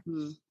practitioner.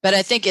 But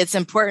I think it's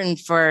important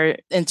for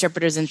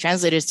interpreters and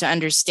translators to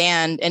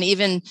understand, and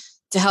even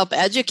to help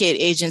educate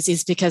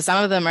agencies, because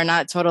some of them are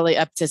not totally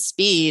up to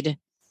speed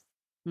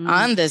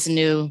on this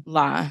new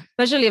law.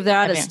 Especially if they're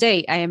out of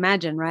state, I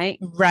imagine, right?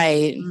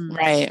 Right.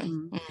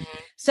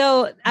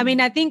 So, I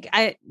mean, I think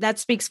that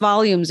speaks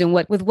volumes in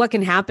what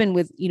can happen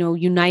with,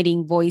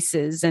 uniting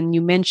voices. And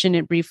you mentioned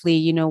it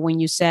briefly,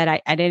 when you said,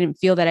 I didn't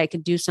feel that I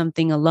could do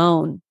something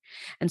alone.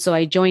 And so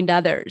I joined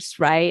others,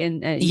 right?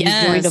 And you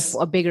joined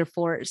a bigger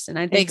force. And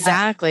I think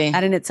exactly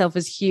that in itself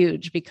is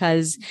huge,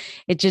 because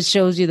it just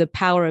shows you the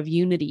power of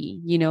unity,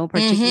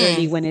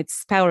 particularly when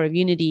it's power of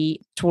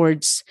unity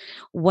towards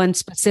one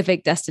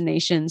specific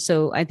destination.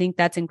 So I think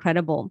that's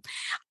incredible.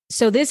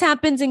 So this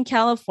happens in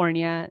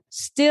California.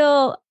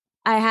 Still,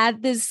 I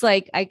had this,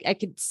 I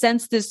could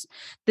sense this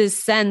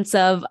sense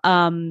of,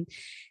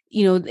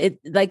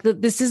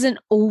 this isn't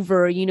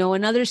over,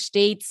 and other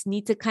states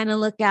need to kind of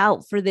look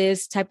out for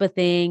this type of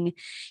thing,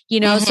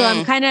 so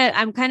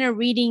I'm kind of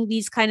reading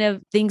these kind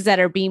of things that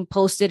are being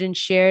posted and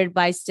shared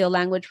by still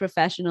language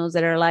professionals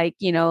that are like,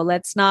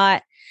 let's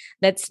not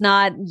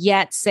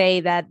yet say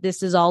that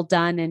this is all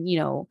done and,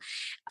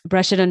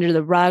 brush it under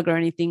the rug or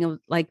anything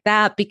like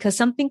that, because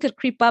something could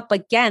creep up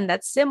again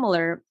that's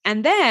similar.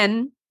 And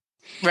then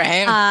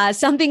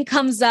something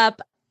comes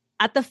up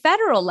at the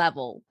federal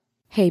level.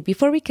 Hey,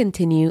 before we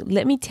continue,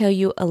 let me tell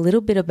you a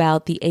little bit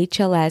about the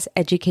HLS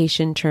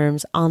Education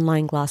Terms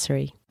Online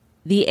Glossary.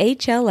 The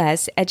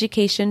HLS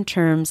Education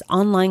Terms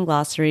Online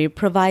Glossary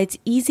provides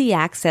easy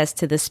access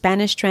to the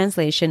Spanish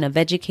translation of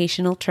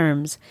educational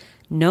terms.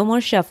 No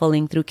more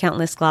shuffling through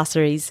countless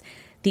glossaries.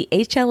 The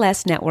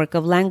HLS network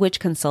of language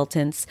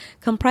consultants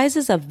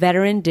comprises of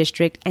veteran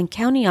district and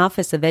county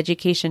office of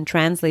education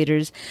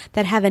translators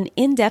that have an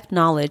in-depth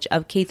knowledge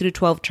of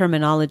K-12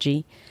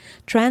 terminology.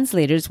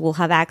 Translators will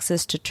have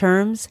access to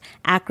terms,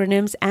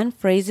 acronyms, and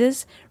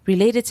phrases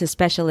related to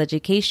special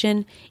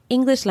education,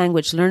 English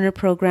language learner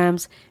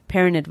programs,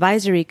 parent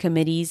advisory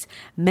committees,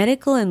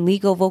 medical and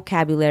legal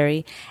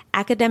vocabulary,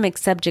 academic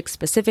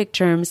subject-specific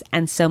terms,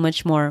 and so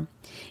much more.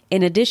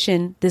 In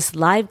addition, this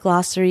live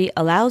glossary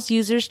allows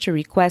users to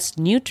request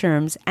new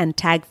terms and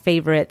tag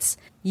favorites.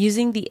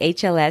 Using the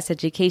HLS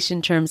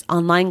Education Terms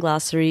Online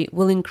Glossary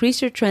will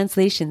increase your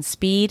translation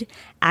speed,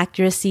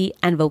 accuracy,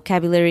 and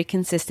vocabulary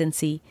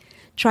consistency.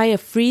 Try a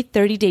free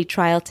 30-day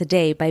trial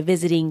today by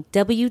visiting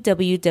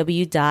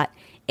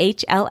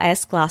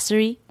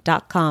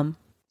www.hlsglossary.com.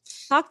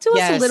 Talk to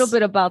us a little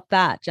bit about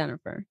that,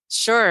 Jennifer.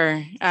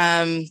 Sure.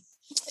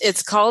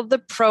 It's called the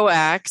PRO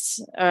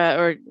Act,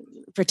 or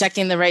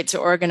Protecting the Right to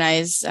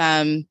Organize.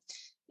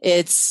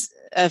 It's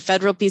a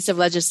federal piece of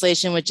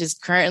legislation which is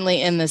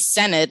currently in the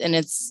Senate, and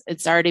it's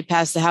already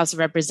passed the House of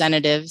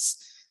Representatives.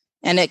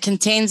 And it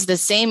contains the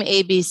same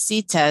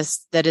ABC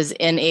test that is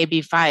in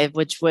AB5,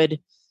 which would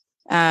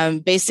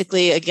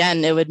basically,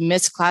 again, it would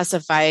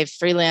misclassify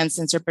freelance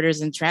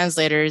interpreters and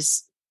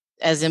translators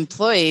as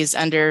employees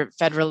under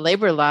federal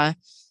labor law.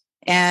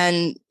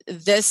 And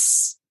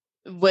this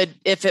would,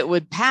 if it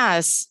would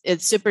pass,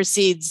 it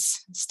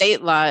supersedes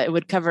state law. It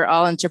would cover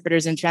all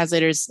interpreters and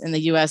translators in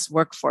the U.S.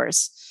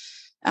 workforce,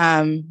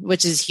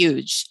 which is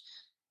huge.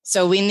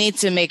 So we need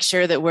to make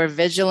sure that we're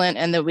vigilant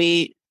and that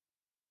we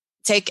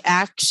take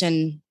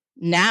action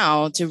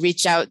now to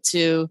reach out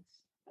to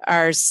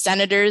our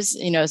senators,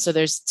 so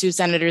there's 2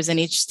 senators in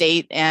each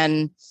state.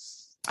 And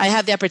I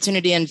had the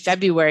opportunity in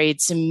February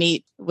to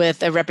meet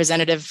with a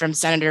representative from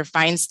Senator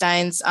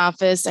Feinstein's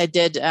office. I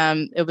did,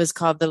 it was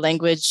called the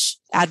Language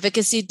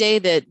Advocacy Day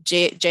that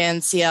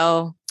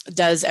JNCL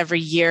does every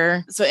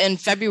year. So in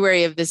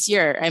February of this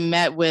year, I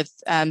met with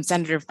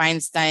Senator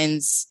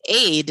Feinstein's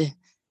aide,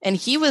 and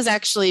he was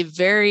actually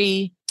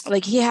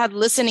he had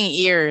listening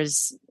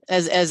ears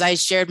as I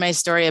shared my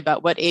story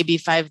about what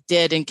AB5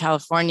 did in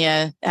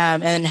California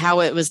and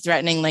how it was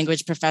threatening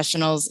language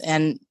professionals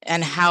and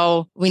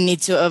how we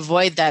need to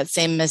avoid that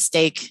same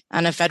mistake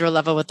on a federal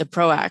level with the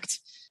PRO Act.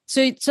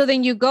 So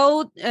then you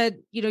go,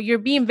 you're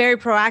being very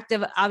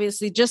proactive,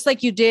 obviously, just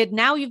like you did.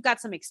 Now you've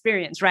got some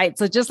experience, right?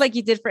 So just like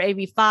you did for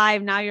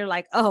AB5, now you're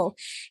like, oh,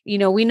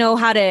 we know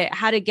how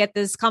to get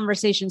this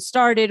conversation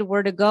started,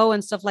 where to go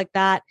and stuff like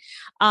that.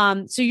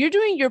 So you're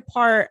doing your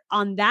part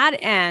on that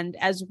end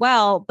as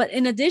well. But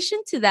in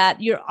addition to that,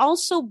 you're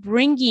also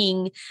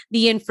bringing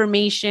the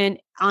information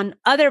on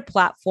other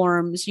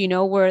platforms,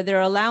 where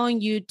they're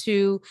allowing you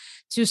to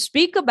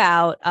speak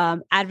about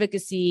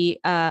advocacy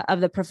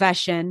of the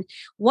profession,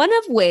 one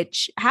of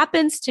which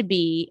happens to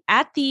be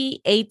at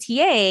the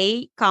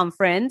ATA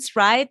conference,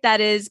 right? That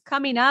is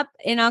coming up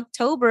in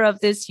October of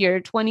this year,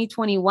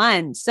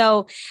 2021.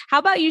 So how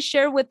about you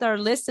share with our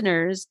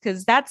listeners,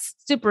 because that's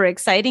super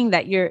exciting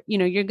that you're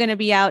going to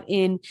be out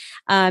in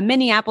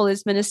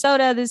Minneapolis,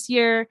 Minnesota this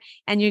year,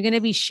 and you're going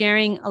to be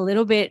sharing a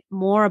little bit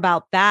more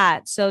about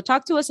that. So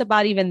talk to us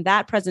about even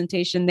that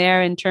presentation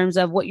there in terms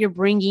of what you're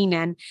bringing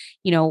and,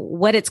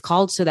 what it's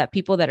called so that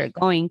people that are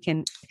going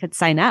could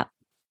sign up.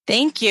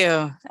 Thank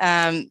you.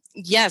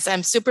 Yes,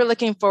 I'm super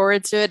looking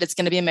forward to it. It's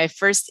going to be my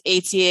first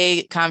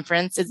ATA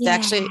conference.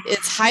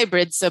 It's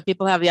hybrid. So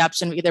people have the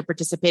option of either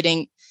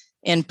participating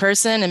in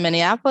person in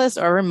Minneapolis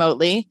or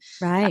remotely.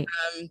 Right.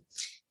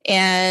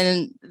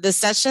 And the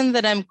session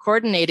that I'm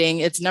coordinating,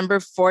 it's number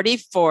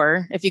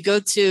 44. If you go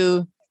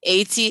to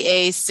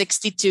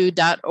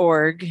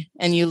ata62.org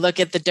and you look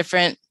at the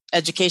different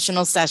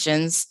educational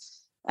sessions,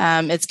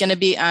 it's going to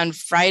be on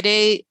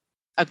Friday,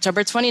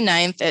 October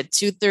 29th at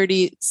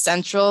 2:30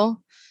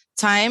 Central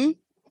Time.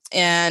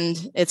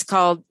 And it's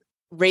called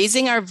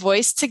Raising Our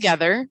Voice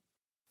Together,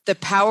 the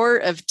Power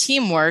of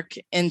Teamwork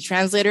in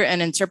Translator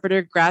and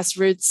Interpreter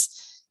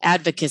Grassroots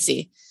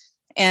Advocacy.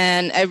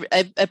 And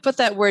I put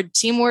that word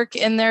teamwork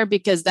in there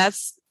because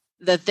that's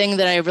the thing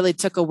that I really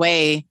took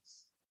away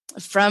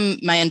from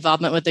my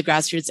involvement with the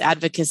grassroots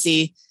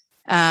advocacy.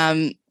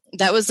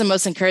 That was the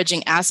most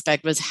encouraging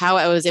aspect, was how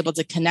I was able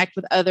to connect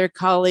with other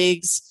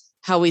colleagues,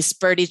 how we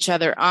spurred each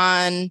other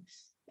on.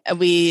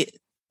 We,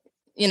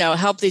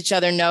 helped each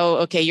other know,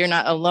 okay, you're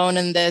not alone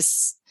in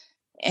this.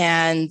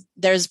 And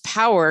there's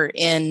power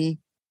in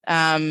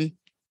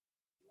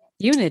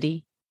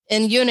unity.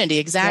 In unity,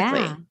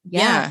 exactly.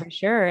 Yeah, for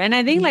sure. And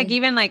I think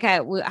even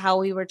how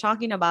we were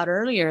talking about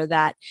earlier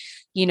that,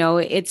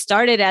 it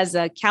started as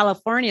a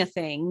California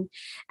thing,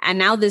 and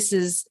now this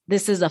is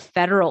a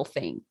federal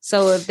thing.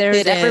 So if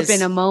there's ever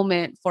been a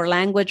moment for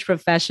language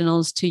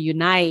professionals to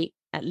unite,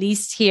 at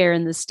least here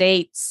in the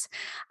States,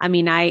 I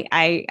mean,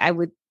 I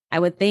would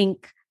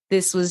think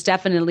this was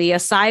definitely,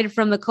 aside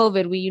from the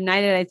COVID, we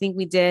united. I think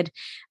we did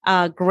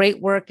great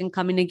work in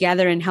coming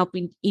together and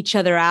helping each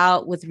other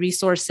out with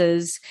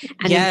resources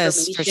and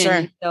information. For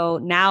sure. So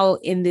now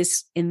in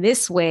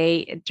this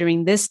way,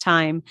 during this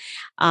time,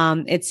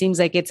 it seems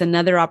like it's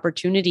another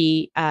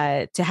opportunity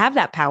to have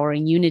that power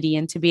and unity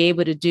and to be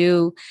able to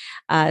do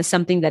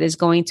something that is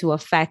going to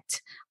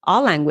affect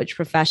all language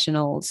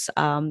professionals,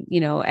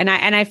 and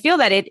I feel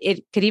that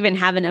it could even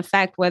have an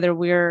effect whether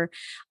we're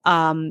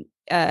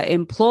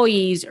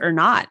employees or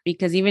not,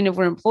 because even if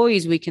we're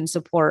employees, we can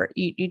support.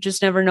 You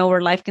just never know where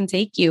life can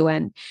take you.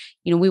 And,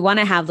 we want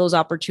to have those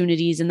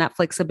opportunities and that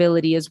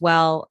flexibility as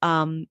well.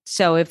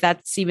 So if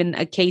that's even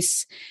a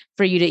case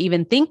for you to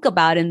even think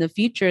about in the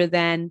future,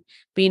 then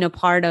being a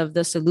part of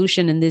the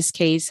solution in this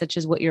case, such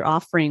as what you're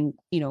offering,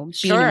 being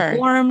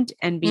informed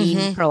and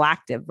being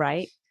proactive,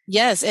 right?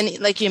 Yes. And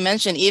like you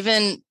mentioned,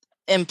 even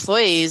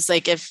employees,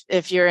 like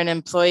if you're an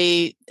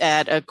employee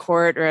at a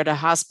court or at a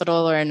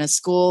hospital or in a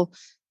school,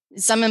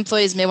 some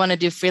employees may want to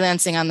do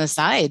freelancing on the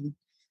side,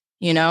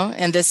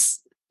 and this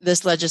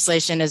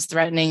legislation is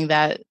threatening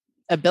that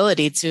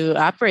ability to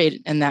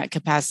operate in that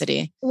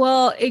capacity.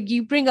 Well,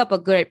 you bring up a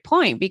great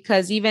point,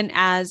 because even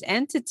as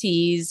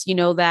entities,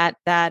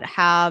 that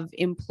have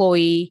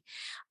employee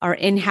or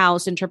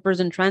in-house interpreters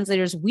and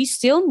translators, we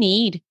still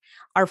need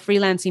our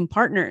freelancing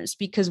partners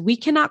because we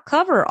cannot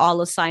cover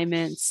all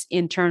assignments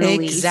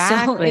internally.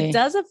 Exactly. So it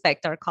does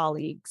affect our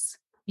colleagues.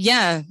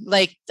 Yeah.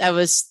 Like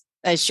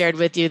I shared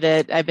with you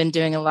that I've been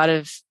doing a lot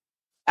of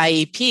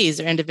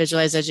IEPs or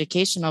individualized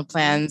educational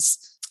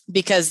plans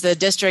because the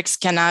districts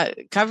cannot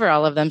cover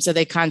all of them. So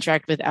they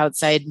contract with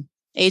outside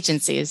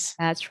agencies.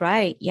 That's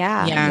right.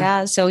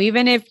 Yeah. So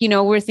even if,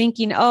 we're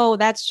thinking, oh,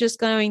 that's just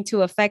going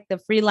to affect the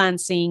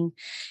freelancing,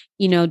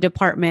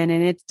 department,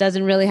 and it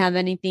doesn't really have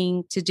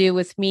anything to do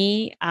with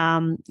me.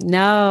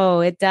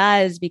 No, it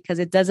does, because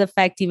it does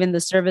affect even the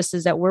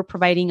services that we're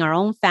providing our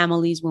own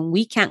families when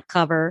we can't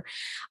cover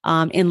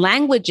in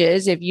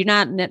languages. If you're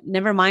not,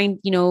 never mind,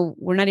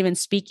 we're not even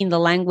speaking the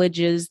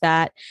languages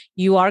that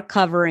you are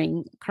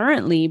covering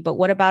currently, but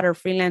what about our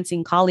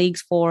freelancing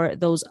colleagues for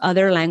those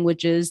other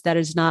languages that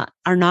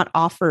are not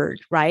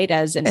offered, right,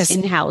 as an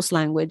in-house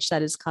language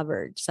that is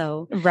covered?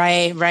 So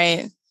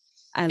right.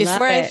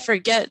 Before I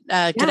forget,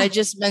 could I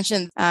just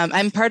mention,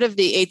 I'm part of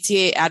the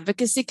ATA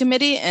Advocacy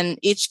Committee, and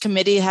each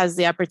committee has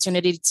the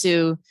opportunity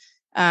to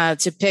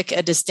pick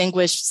a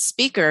distinguished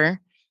speaker.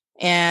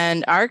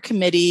 And our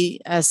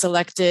committee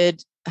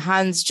selected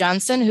Hans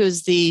Johnson,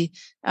 who's the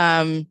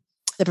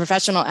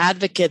professional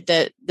advocate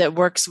that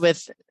works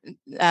with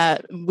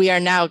We Are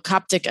Now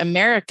Coptic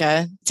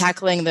America,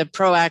 tackling the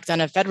PRO Act on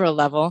a federal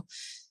level.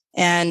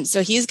 And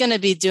so he's going to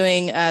be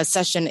doing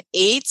session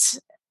 8,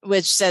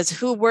 which says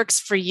who works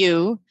for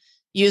you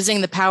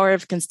using the power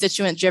of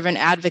constituent-driven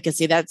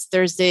advocacy. That's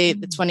Thursday,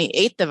 the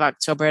 28th of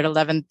October at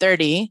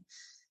 11:30.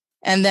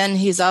 And then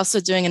he's also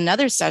doing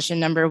another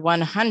session, number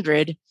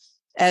 100,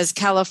 as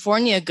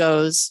California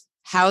goes,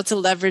 how to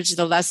leverage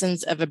the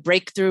lessons of a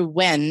breakthrough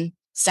win,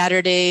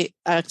 Saturday,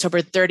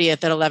 October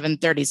 30th at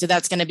 11:30. So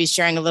that's going to be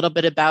sharing a little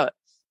bit about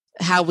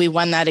how we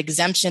won that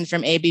exemption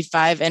from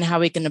AB5 and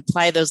how we can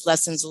apply those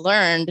lessons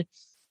learned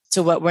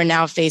to what we're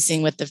now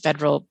facing with the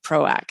federal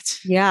PRO Act.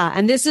 Yeah.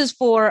 And this is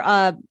for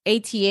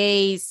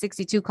ATA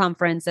 62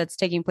 conference that's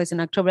taking place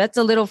in October. That's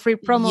a little free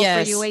promo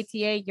for you,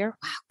 ATA. You're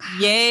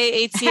welcome.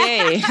 Yay,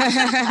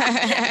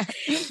 ATA.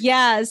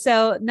 Yeah.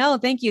 So no,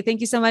 thank you. Thank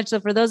you so much.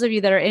 So for those of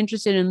you that are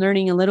interested in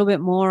learning a little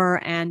bit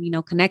more and,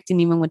 connecting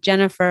even with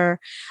Jennifer,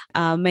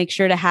 make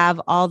sure to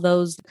have all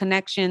those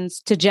connections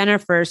to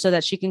Jennifer so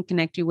that she can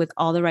connect you with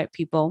all the right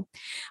people.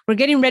 We're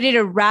getting ready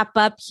to wrap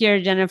up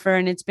here, Jennifer,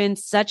 and it's been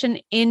such an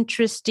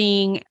interesting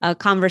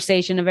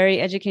conversation, a very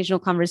educational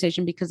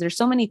conversation, because there's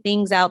so many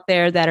things out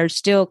there that are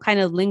still kind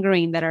of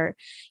lingering, that are,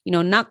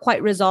 not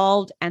quite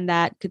resolved, and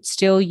that could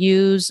still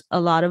use a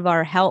lot of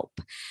our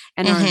help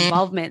and our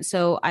involvement.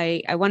 So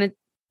I want to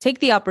take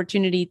the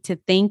opportunity to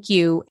thank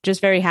you.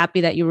 Just very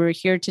happy that you were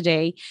here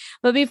today.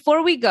 But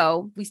before we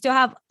go, we still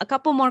have a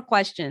couple more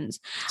questions.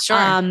 Sure.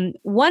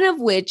 One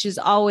of which is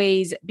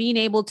always being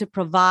able to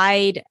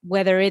provide,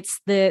 whether it's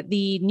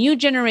the new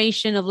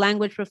generation of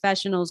language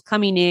professionals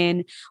coming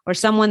in, or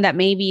someone that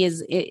maybe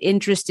is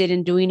interested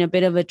in doing a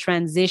bit of a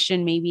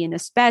transition, maybe in a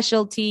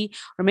specialty,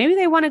 or maybe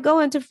they want to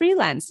go into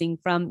freelancing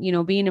from,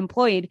 being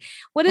employed.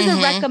 What is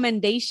a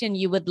recommendation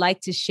you would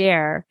like to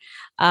share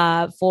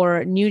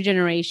for new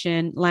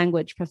generation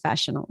language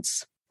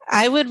professionals?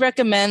 I would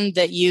recommend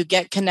that you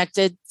get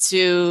connected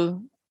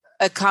to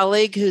a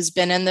colleague who's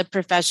been in the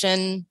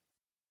profession,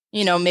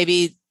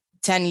 maybe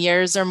 10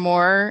 years or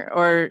more,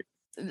 or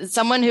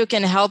someone who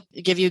can help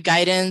give you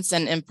guidance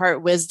and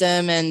impart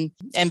wisdom and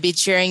be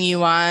cheering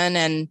you on.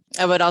 And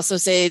I would also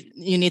say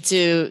you need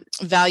to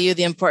value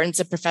the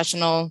importance of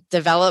professional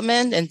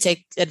development and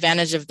take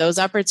advantage of those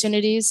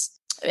opportunities.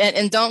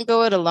 And don't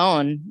go it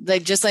alone.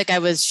 Just like I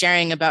was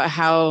sharing about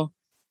how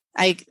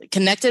I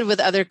connected with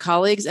other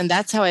colleagues, and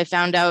that's how I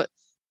found out,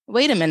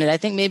 wait a minute, I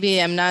think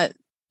maybe I'm not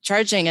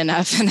charging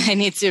enough and I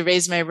need to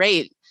raise my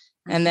rate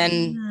and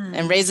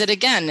raise it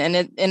again. And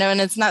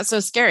and it's not so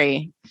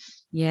scary.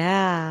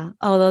 Yeah.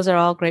 Oh, those are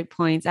all great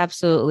points.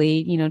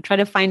 Absolutely. Try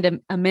to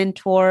find a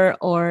mentor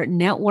or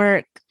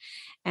network.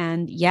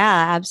 And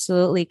yeah,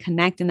 absolutely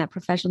connect in that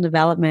professional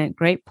development.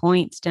 Great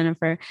points,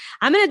 Jennifer.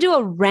 I'm going to do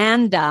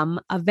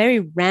a very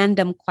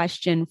random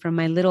question from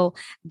my little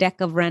deck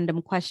of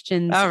random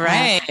questions. All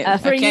right.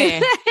 For okay.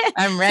 you.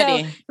 I'm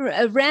ready. So,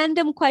 a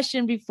random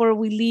question before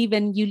we leave,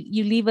 and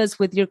you leave us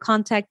with your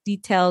contact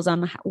details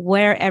on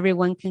where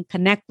everyone can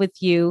connect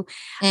with you.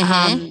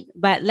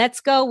 But let's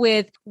go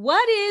with,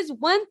 what is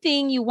one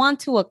thing you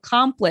want to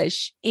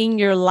accomplish in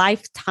your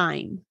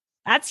lifetime?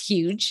 That's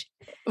huge.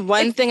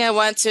 One thing I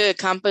want to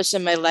accomplish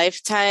in my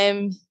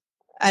lifetime,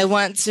 I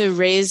want to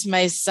raise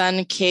my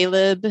son,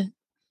 Caleb,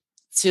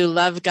 to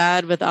love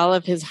God with all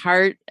of his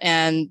heart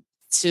and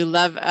to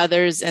love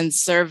others and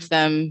serve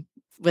them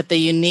with the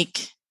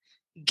unique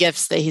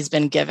gifts that he's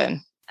been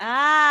given.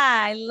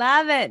 I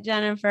love it,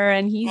 Jennifer.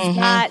 And he's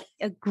got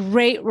a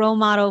great role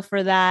model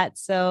for that.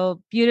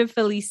 So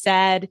beautifully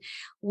said.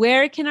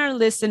 Where can our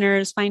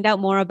listeners find out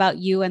more about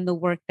you and the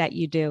work that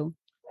you do?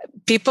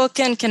 People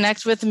can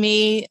connect with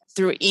me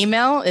through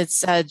email.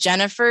 It's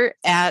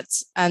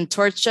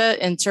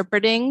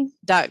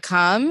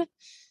Jennifer@antorchainterpreting.com.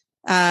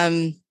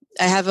 I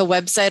have a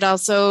website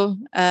also,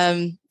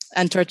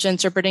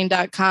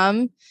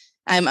 antorchainterpreting.com.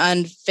 I'm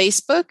on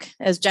Facebook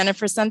as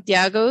Jennifer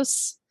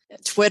Santiagos,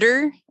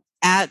 Twitter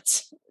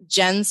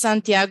 @Jen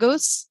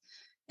Santiagos,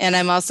 and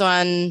I'm also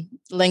on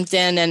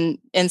LinkedIn and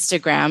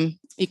Instagram.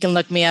 You can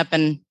look me up,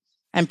 and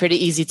I'm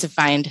pretty easy to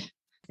find.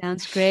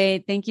 Sounds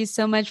great. Thank you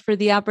so much for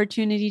the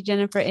opportunity,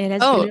 Jennifer. It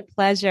has been a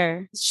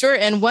pleasure. Sure.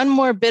 And one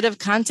more bit of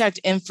contact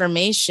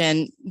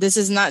information. This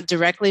is not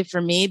directly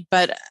for me,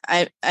 but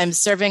I'm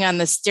serving on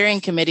the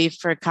steering committee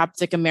for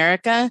Coptic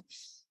America.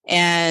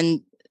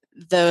 And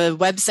the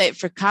website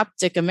for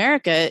Coptic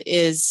America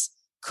is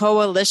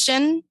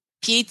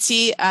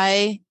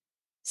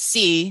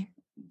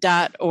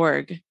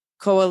coalitionptic.org.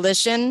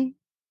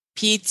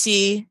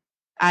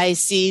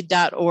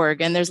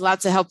 coalitionptic.org. And there's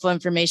lots of helpful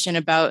information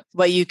about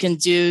what you can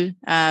do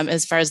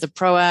as far as the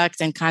PRO Act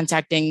and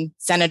contacting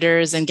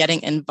senators and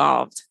getting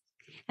involved.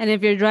 And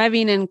if you're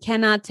driving and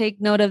cannot take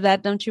note of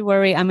that, don't you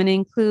worry. I'm going to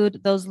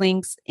include those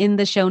links in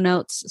the show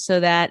notes so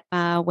that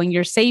when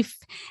you're safe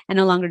and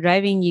no longer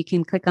driving, you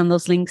can click on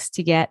those links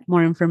to get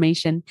more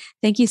information.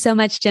 Thank you so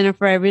much,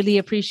 Jennifer. I really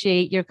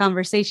appreciate your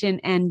conversation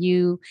and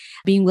you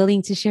being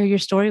willing to share your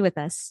story with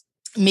us.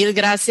 Mil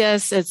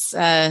gracias. It's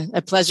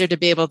a pleasure to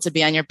be able to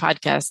be on your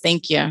podcast.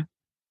 Thank you.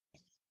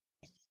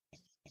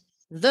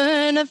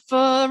 Learn a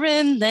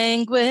foreign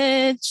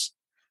language.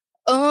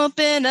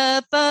 Open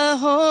up a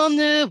whole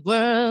new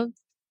world.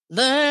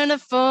 Learn a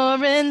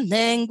foreign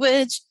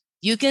language.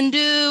 You can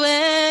do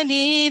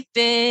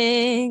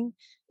anything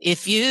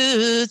if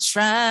you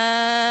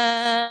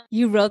try.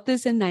 You wrote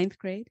this in 9th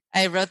grade?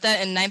 I wrote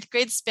that in 9th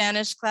grade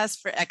Spanish class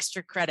for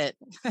extra credit.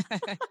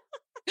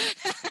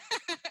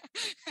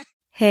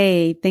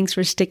 Hey, thanks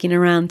for sticking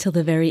around till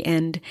the very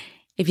end.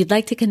 If you'd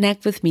like to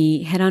connect with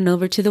me, head on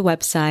over to the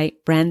website,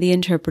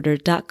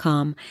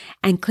 brandtheinterpreter.com,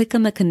 and click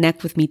on the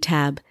Connect With Me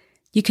tab.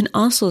 You can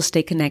also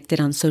stay connected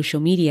on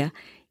social media,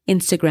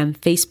 Instagram,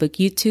 Facebook,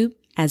 YouTube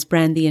as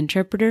Brand the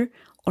Interpreter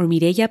or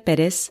Mireya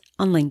Perez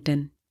on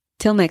LinkedIn.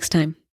 Till next time.